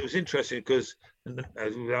it was interesting because, I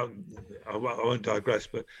won't digress,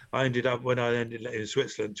 but when I ended in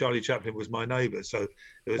Switzerland, Charlie Chaplin was my neighbour, so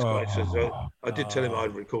it was quite. So I did tell him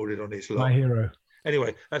I'd recorded on his lot. My hero.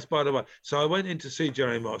 Anyway, that's by the way. So I went in to see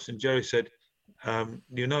Jerry Moss, and Jerry said,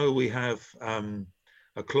 we have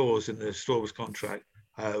a clause in the Strawberries contract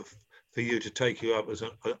for you to take you up as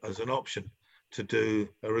an option to do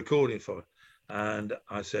a recording for it. And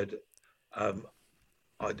I said, I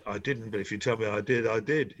didn't, but if you tell me I did,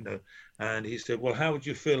 And he said, well, how would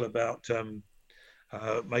you feel about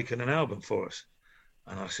making an album for us?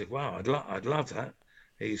 And I said, wow, I'd love that.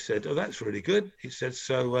 He said, oh, that's really good. He said,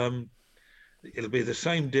 so it'll be the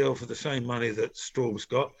same deal for the same money that Strawbs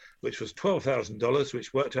got, which was $12,000,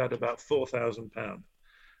 which worked out about £4,000.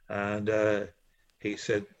 And he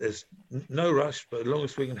said, there's no rush, but as long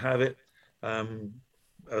as we can have it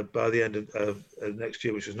by the end of next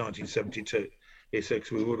year, which was 1972. He said,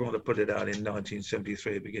 because we would want to put it out in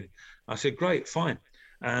 1973 at the beginning. I said, great, fine.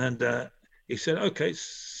 And he said, okay,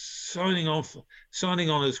 signing on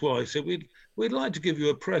as well. He said, we'd like to give you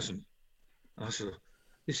a present. And I said,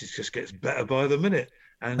 this just gets better by the minute.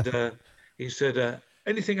 And he said,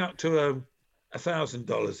 anything up to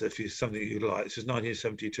 $1,000 if it's something you'd like. This is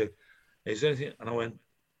 1972. Is there anything? And I went,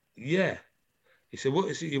 yeah. He said, what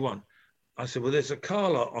is it you want? I said, well, there's a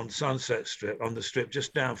car lot on Sunset Strip, on the strip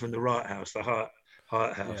just down from the Wright House, the Hyatt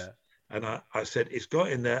House. Yeah. And I said, it's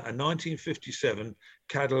got in there a 1957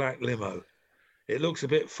 Cadillac limo. It looks a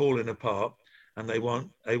bit falling apart, and they want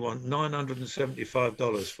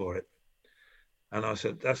 $975 for it. And I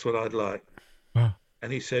said, that's what I'd like. Wow.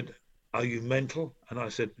 And he said, are you mental? And I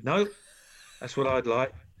said, no, that's what I'd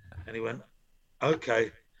like. And he went,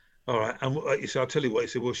 okay, all right. And he said, I'll tell you what, he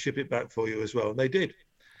said, we'll ship it back for you as well. And they did.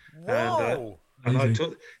 Whoa. And I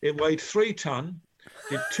took it, weighed 3 ton,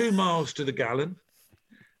 did 2 miles to the gallon.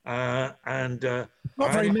 Not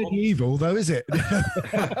very medieval, though, is it?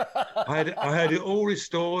 I had it all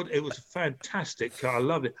restored. It was a fantastic car. I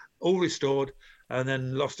loved it. All restored, and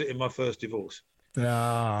then lost it in my first divorce.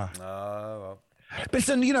 Ah. Oh, well. But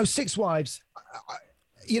then, 6 Wives,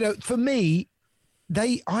 for me,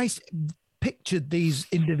 I pictured these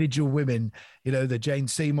individual women, the Jane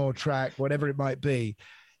Seymour track, whatever it might be.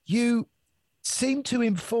 You seem to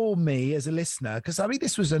inform me as a listener, because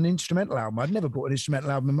this was an instrumental album. I'd never bought an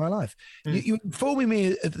instrumental album in my life. You informing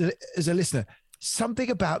me as a listener something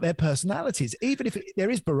about their personalities. Even if there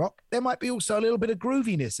is Baroque, there might be also a little bit of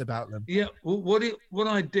grooviness about them. Yeah, well, what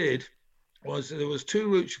I did was there was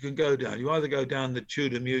 2 routes you can go down. You either go down the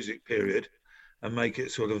Tudor music period and make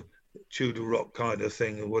it sort of Tudor rock kind of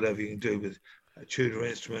thing, or whatever you can do with Tudor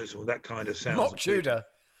instruments or that kind of sound. Rock Tudor.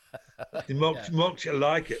 Mock, I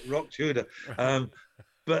like it, rock Tudor.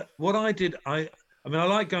 But what I did, I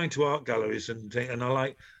like going to art galleries and I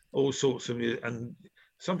like all sorts of music. And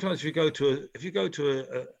sometimes if you go to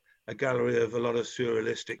a gallery of a lot of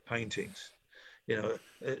surrealistic paintings,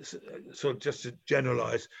 it's sort of just to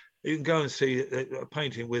generalize, you can go and see a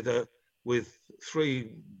painting with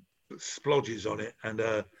 3 splodges on it and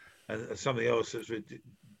something else that's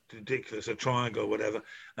ridiculous, a triangle or whatever,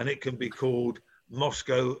 and it can be called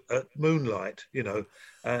Moscow at moonlight, you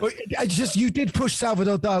did push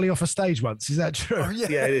Salvador Dali off a stage once, is that true? Oh,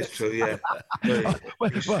 yeah, it is true, yeah.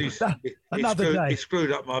 He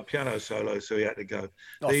screwed up my piano solo, so he had to go.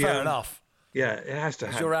 Fair enough. Yeah, it has to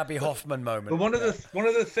happen. It's your Abbie Hoffman moment. But one of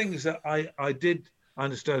the things that I did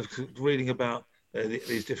understand reading about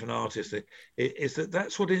these different artists is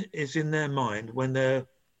that's what is in their mind when they're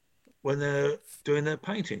when they're doing their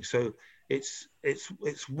painting. So it's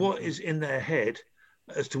what is in their head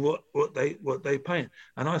as to what they paint.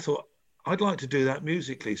 And I thought I'd like to do that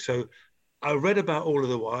musically. So I read about all of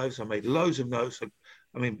the wives. I made loads of notes.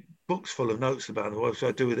 I mean, books full of notes about the wives. So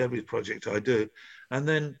I do with every project I do. And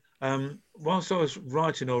then whilst I was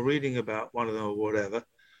writing or reading about one of them or whatever,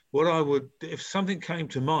 what I would, if something came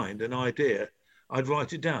to mind, an idea, I'd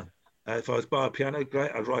write it down. If I was by a piano,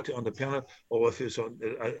 great, I'd write it on the piano. Or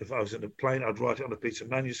if I was in a plane, I'd write it on a piece of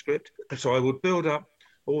manuscript. So I would build up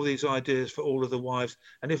all these ideas for all of the wives.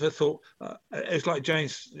 And if I thought, it's like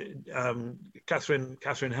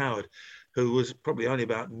Catherine Howard, who was probably only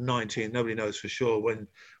about 19, nobody knows for sure when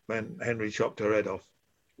Henry chopped her head off.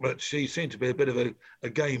 But she seemed to be a bit of a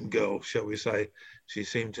game girl, shall we say. She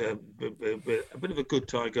seemed to be a bit of a good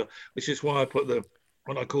time girl, which is why I put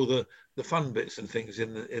what I call the fun bits and things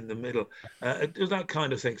in the middle. It was that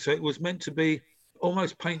kind of thing. So it was meant to be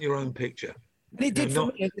almost paint your own picture. And it did for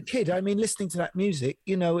me as a kid. I mean, listening to that music,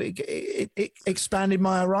 it expanded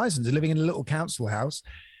my horizons. Living in a little council house,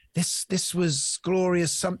 this was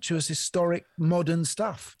glorious, sumptuous, historic, modern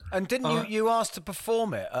stuff. And didn't you asked to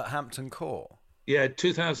perform it at Hampton Court? Yeah,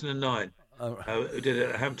 2009. We did it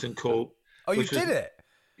at Hampton Court. Oh, you did it?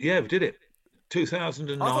 Yeah, we did it.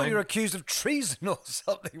 2009. I thought you were accused of treason or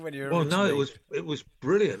something when you were. Well, no, it was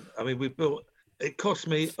brilliant. I mean, it cost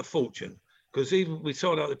me a fortune because even we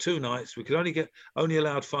sold out the 2 nights. We could only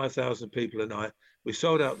allowed 5,000 people a night. We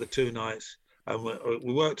sold out the 2 nights, and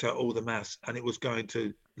we worked out all the maths, and it was going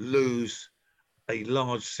to lose a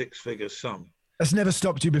large 6-figure sum. That's never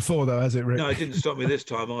stopped you before, though, has it, Rick? No, it didn't stop me this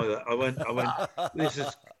time either. I went.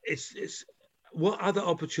 It's what other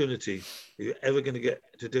opportunity are you ever going to get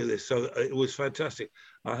to do this? So it was fantastic.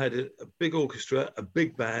 I had a big orchestra, a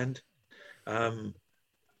big band, a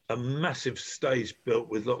massive stage built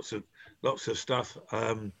with lots of stuff.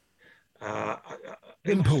 It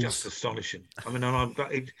was just astonishing. I mean,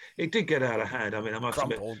 it did get out of hand. I mean, I must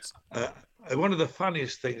admit, one of the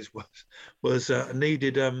funniest things was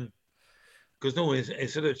needed. Because normally,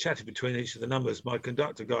 instead of chatting between each of the numbers, my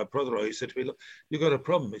conductor, Guy Prothero, he said to me, look, you've got a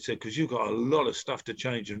problem. He said, because you've got a lot of stuff to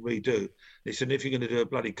change and redo. He said, if you're going to do a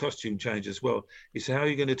bloody costume change as well, he said, how are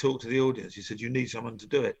you going to talk to the audience? He said, you need someone to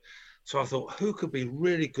do it. So I thought, who could be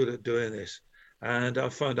really good at doing this? And I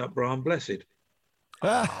phoned up Brian Blessed.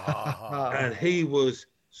 And he was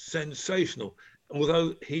sensational.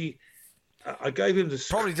 Although I gave him the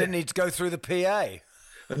script. Probably didn't need to go through the PA.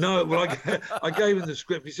 No, well, I gave him the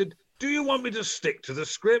script. He said, do you want me to stick to the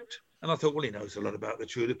script? And I thought, well, he knows a lot about the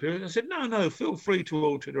Tudor period. I said, no, feel free to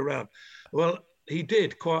alter it around. Well, he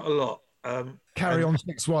did quite a lot. Carry on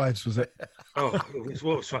 6 Wives, was it? Oh, it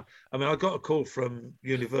was fun. I mean, I got a call from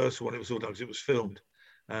Universal when it was all done, because it was filmed.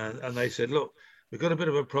 And they said, look, we've got a bit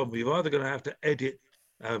of a problem. You're either going to have to edit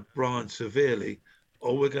Brian severely,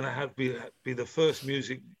 or we're going to have be the first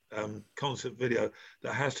music concert video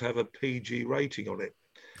that has to have a PG rating on it.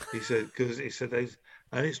 He said, because he said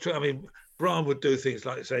and it's true. I mean, Brian would do things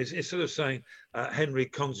like say, instead of saying Henry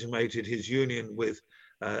consummated his union with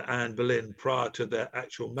Anne Boleyn prior to their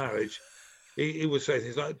actual marriage, he would say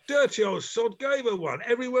things like, dirty old sod gave her one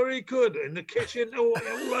everywhere he could, in the kitchen, all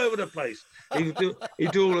over the place. He'd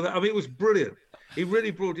do all of that. I mean, it was brilliant. He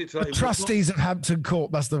really brought it to life. The trustees of Hampton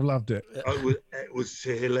Court must have loved it. It was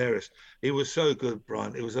hilarious. He was so good,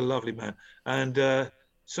 Brian. He was a lovely man. And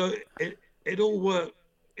so it all worked.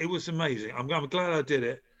 It was amazing. I'm glad I did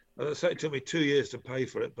it. As I say, it took me 2 years to pay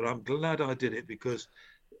for it, but I'm glad I did it, because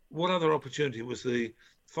what other opportunity was the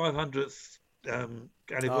 500th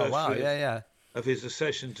anniversary of his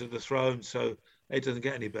accession to the throne? So it doesn't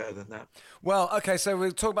get any better than that. Well, okay, so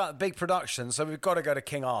we'll talk about big production. So we've got to go to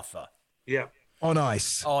King Arthur. Yeah. On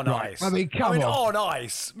ice. On ice. I mean, come on. On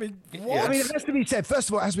ice. I mean, what? I mean, it has to be said. First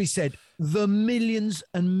of all, as we said, the millions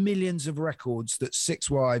and millions of records that 6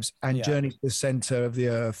 Wives and Journey to the Centre of the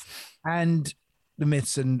Earth and the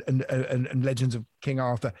myths and legends of King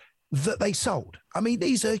Arthur that they sold. I mean,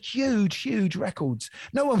 these are huge, huge records.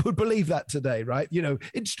 No one would believe that today, right? You know,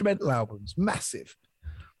 instrumental albums, massive.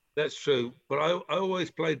 That's true. But I always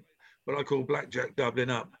played what I call blackjack doubling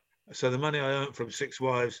up. So the money I earned from 6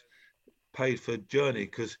 Wives paid for Journey,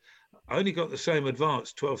 because I only got the same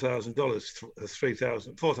advance,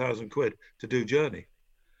 $12,000, 4,000 quid to do Journey.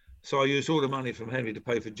 So I used all the money from Henry to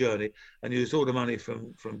pay for Journey, and used all the money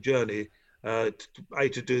from Journey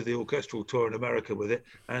to do the orchestral tour in America with it,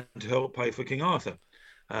 and to help pay for King Arthur.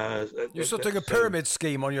 You're sort of doing a pyramid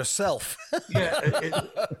scheme on yourself. Yeah,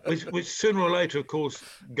 which sooner or later, of course,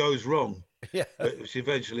 goes wrong. Yeah, which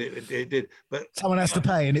eventually it did. But someone has to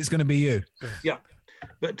pay, and it's going to be you. Yeah,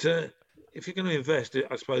 but if you're going to invest,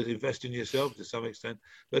 I suppose invest in yourself to some extent.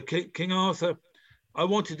 But King Arthur, I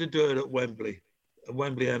wanted to do it at Wembley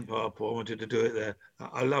Empire Port. I wanted to do it there.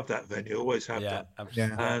 I love that venue. Always have done.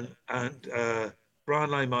 Absolutely. And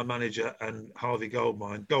Brian Lane, my manager, and Harvey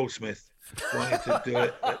Goldsmith wanted to do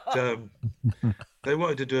it at. They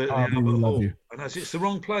wanted to do it at the Albert Hall, and I said it's the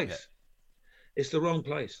wrong place. Yeah. It's the wrong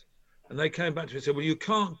place. And they came back to me and said, "Well, you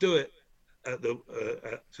can't do it at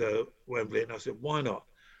Wembley." And I said, "Why not?"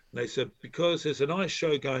 And they said, "Because there's an ice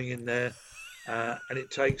show going in there, and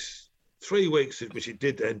it takes 3 weeks, which it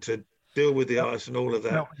did then, to deal with the ice and all of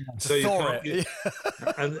that. So you can't.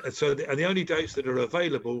 And the only dates that are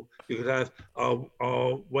available you could have are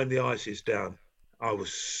when the ice is down." I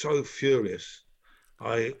was so furious.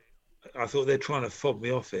 I thought they're trying to fob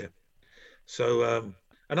me off here. So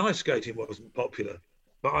and ice skating wasn't popular,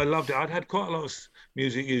 but I loved it. I'd had quite a lot of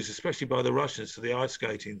music used, especially by the Russians, to the ice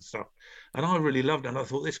skating stuff, and I really loved it. And I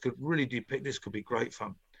thought this could really depict. This could be great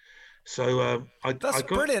fun. So that's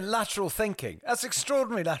brilliant lateral thinking. That's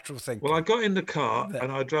extraordinary lateral thinking. Well, I got in the car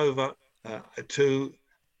and I drove up to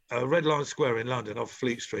Red Lion Square in London off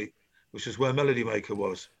Fleet Street, which is where Melody Maker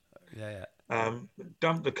was.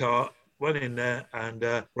 Dumped the car, went in there,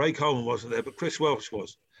 and Ray Coleman wasn't there, but Chris Welsh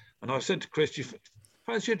was. And I said to Chris, "Do you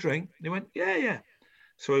fancy a drink?" And he went, yeah.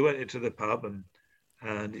 So we went into the pub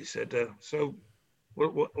and he said, "So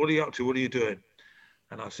what are you up to? What are you doing?"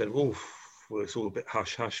 And I said, "Well, it's all a bit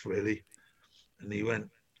hush-hush, really." And he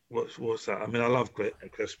went, what's that? I mean, I love Chris.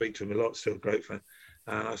 I speak to him a lot, still a great friend.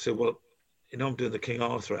 And I said, "Well, I'm doing the King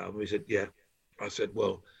Arthur album." He said, "Yeah." I said,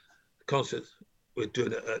 "Well, the concert, we're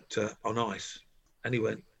doing it on ice." And he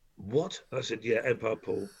went, "What?" I said, "Yeah, Empire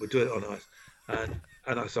Port, we're doing it on ice."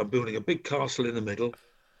 And I said, "I'm building a big castle in the middle,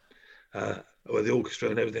 where the orchestra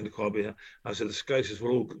and everything, the choir will be there." I said, "The skaters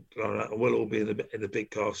will all be in the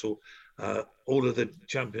big castle. All of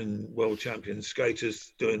the world champion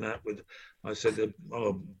skaters doing that with." I said,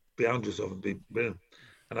 "Oh, be hundreds of them, be brilliant."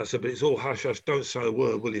 And I said, "But it's all hush hush. Don't say a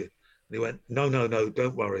word, will you?" And he went, No,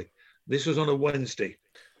 don't worry." This was on a Wednesday.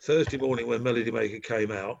 Thursday morning, when Melody Maker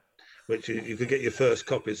came out, which you could get your first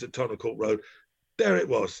copies at Tottenham Court Road, there it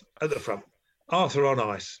was at the front, Arthur on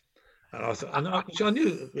ice. And I thought, which I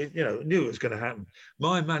knew, knew it was going to happen.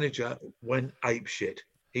 My manager went ape shit.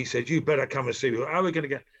 He said, "You better come and see me. How are we going to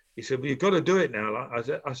get?" He said, "Well, you've got to do it now." I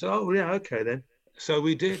said, "Oh yeah, okay then." So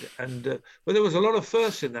we did, and but there was a lot of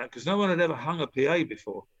firsts in that because no one had ever hung a PA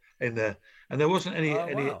before in there, and there wasn't any.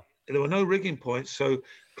 Wow. There were no rigging points. So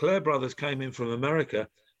Clare Brothers came in from America,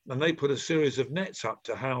 and they put a series of nets up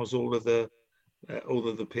to house all of the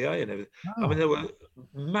PA and everything. I mean, there were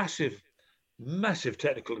massive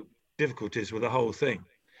technical difficulties with the whole thing,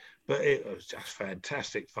 but it was just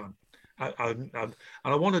fantastic fun. And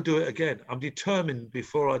I want to do it again. I'm determined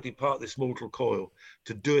before I depart this mortal coil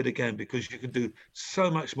to do it again, because you can do so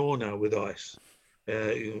much more now with ice.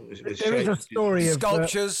 There is a story of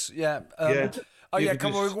sculptures.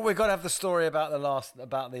 Come on, we've got to have the story about the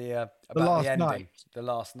ending. The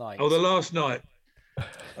last night. Oh, the last night.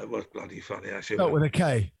 It was bloody funny, actually. Start with a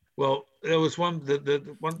K. Well, there was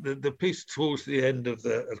the piece towards the end of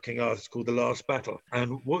King Arthur called The Last Battle,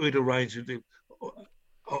 and what we'd arranged to do,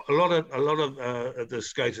 a lot of the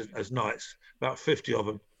skaters as knights, about 50 of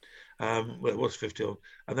them. Well, it was 50 of them,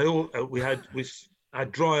 and they all we had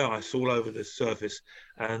dry ice all over the surface,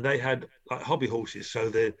 and they had like hobby horses, so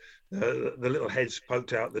the little heads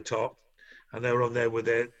poked out the top, and they were on there with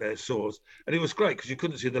their swords, and it was great because you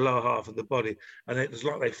couldn't see the lower half of the body, and it was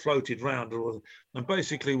like they floated round. And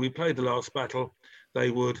basically, we played the last battle. They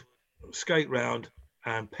would skate round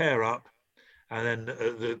and pair up, and then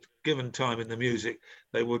at the given time in the music,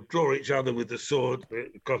 they would draw each other with the sword,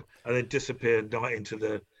 and then disappear and die into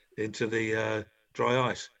the dry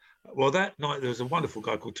ice. Well, that night there was a wonderful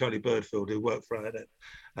guy called Tony Birdfield who worked for ANET,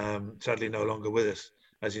 sadly no longer with us,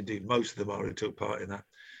 as indeed most of them are who took part in that.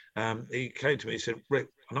 He came to me and said, "Rick,"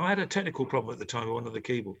 and I had a technical problem at the time with one of the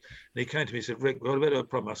keyboards, and he came to me and said, "Rick, we've got a bit of a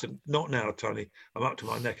problem." I said, "Not now, Tony. I'm up to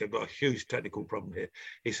my neck. I've got a huge technical problem here."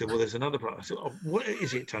 He said, "Well, there's another problem." I said, "Oh, what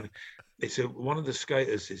is it, Tony?" He said, "One of the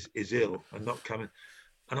skaters is ill and not coming."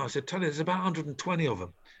 And I said, "Tony, there's about 120 of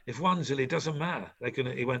them. If one's ill, it doesn't matter.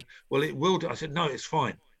 He went, "Well, it will do." I said, "No, it's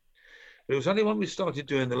fine." But it was only when we started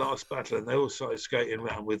doing the last battle and they all started skating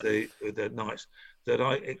around with the knights that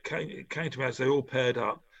it came to me as they all paired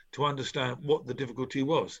up to understand what the difficulty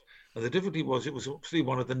was. And the difficulty was it was obviously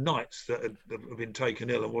one of the knights that had been taken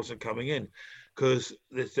ill and wasn't coming in, because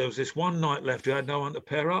there was this one knight left who had no one to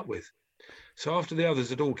pair up with. So after the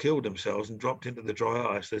others had all killed themselves and dropped into the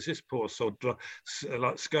dry ice, there's this poor sod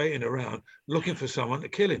like skating around looking for someone to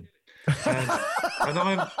kill him.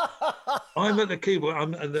 And I'm at the keyboard.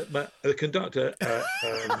 I'm and the conductor,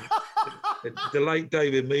 the late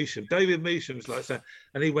David Measham. David Measham's like that,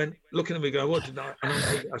 and he went looking at me, going, "What did I?" And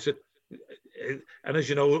I said, and as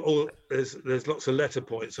you know, there's lots of letter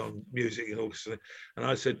points on music and all. And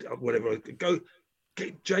I said, whatever, go.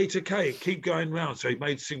 J to K, keep going round. So he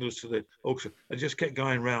made signals to the orchestra and just kept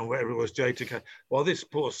going round wherever it was J to K, while this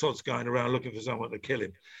poor sod's going around looking for someone to kill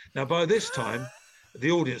him. Now, by this time, the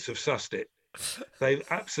audience have sussed it. They've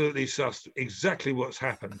absolutely sussed exactly what's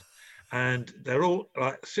happened. And they're all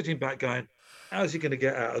like sitting back going, how's he going to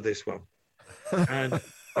get out of this one? And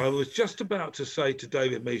I was just about to say to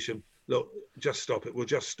David Measham, look, just stop it. We'll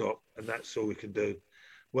just stop. And that's all we can do.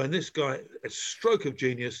 When this guy, a stroke of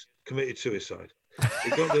genius, committed suicide. He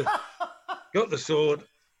got the sword,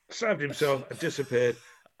 stabbed himself and disappeared,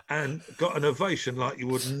 and got an ovation like you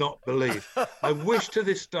would not believe. I wish to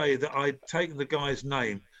this day that I'd taken the guy's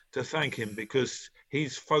name to thank him, because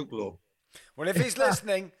he's folklore. Well, if he's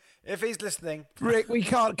listening, Rick, we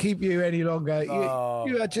can't keep you any longer.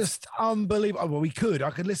 You are just unbelievable. Well, we could. I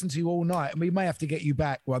could listen to you all night, and we may have to get you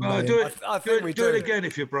back one day. I think we do it again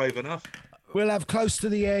if you're brave enough. We'll have Close to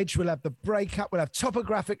the Edge. We'll have The Breakup. We'll have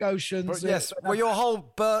Topographic Oceans. But yes. Well, your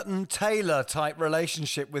whole Burton Taylor type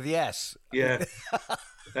relationship with Yes. Yeah.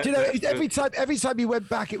 Do you know, every time you went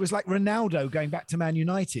back, it was like Ronaldo going back to Man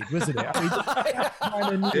United, wasn't it?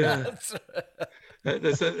 Yeah.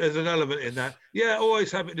 There's an element in that. Yeah,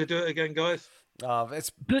 always happy to do it again, guys.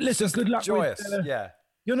 It's good luck. Joyous. Yeah.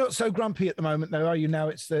 You're not so grumpy at the moment, though, are you? Now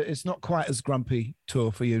it's not quite as grumpy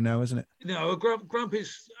tour for you now, isn't it? No,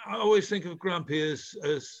 grumpy's. I always think of grumpy as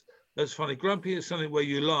funny. Grumpy is something where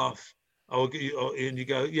you laugh, and you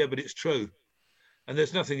go, yeah, but it's true, and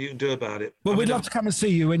there's nothing you can do about it. Well, we'd love to come and see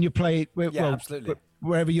you when you play. Absolutely.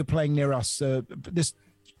 Wherever you're playing near us.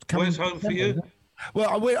 Where's home for you?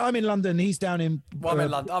 Well, I'm in London. He's down in. Well,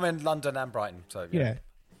 I'm in London and Brighton. So yeah.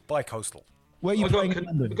 Bi-coastal. Where are you playing in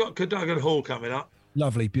London? We've got Cadogan Hall coming up.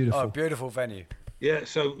 Lovely, beautiful. Oh, beautiful venue. Yeah,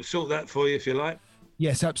 so sort that for you if you like.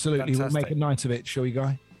 Yes, absolutely. Fantastic. We'll make a night of it, shall we,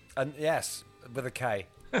 Guy? And yes, with a K.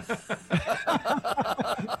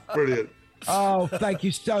 Brilliant. Oh, thank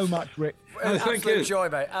you so much, Rick. Absolute joy,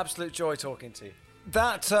 mate. Absolute joy talking to you.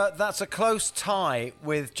 That's a close tie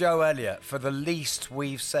with Joe Elliott for the least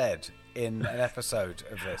we've said in an episode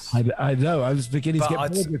of this. I know. I was beginning to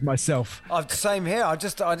get bored with myself. Same here. I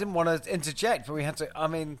didn't want to interject, but we had to. I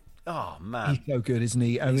mean. Oh, man. He's so good, isn't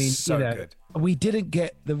he? He's so good. We didn't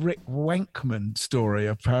get the Rick Wankman story.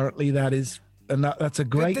 Apparently, that's a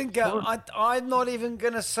great. I'm not even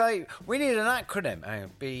going to say. We need an acronym. Hang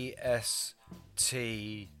on.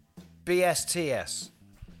 BSTS.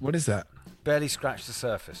 What is that? Barely scratched the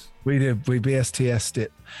surface. We did. We BSTS'd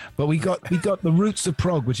it, but we got the roots of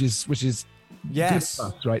prog, which is yes, good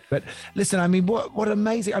stuff, right? But listen, I mean, what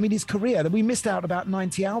amazing! I mean, his career. We missed out about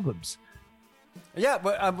 90 albums. Yeah,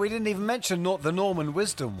 but we didn't even mention the Norman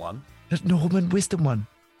Wisdom one. The Norman Wisdom one.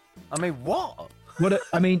 I mean, what?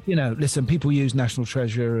 Listen, people use National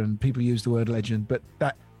Treasure and people use the word legend, but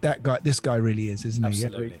this guy really is, isn't he?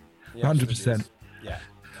 Absolutely. 100%. Yeah.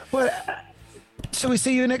 Well, so we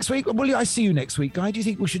see you next week? Will I see you next week, Guy? Do you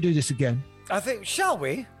think we should do this again? I think, shall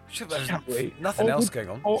we? Shall we? Nothing else going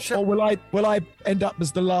on. Or will I end up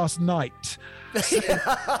as the last night?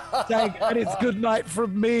 saying, and it's good night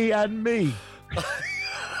from me and me.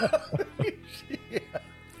 Yeah.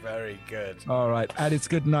 Very good. All right. And it's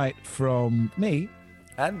good night from me.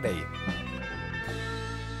 And me.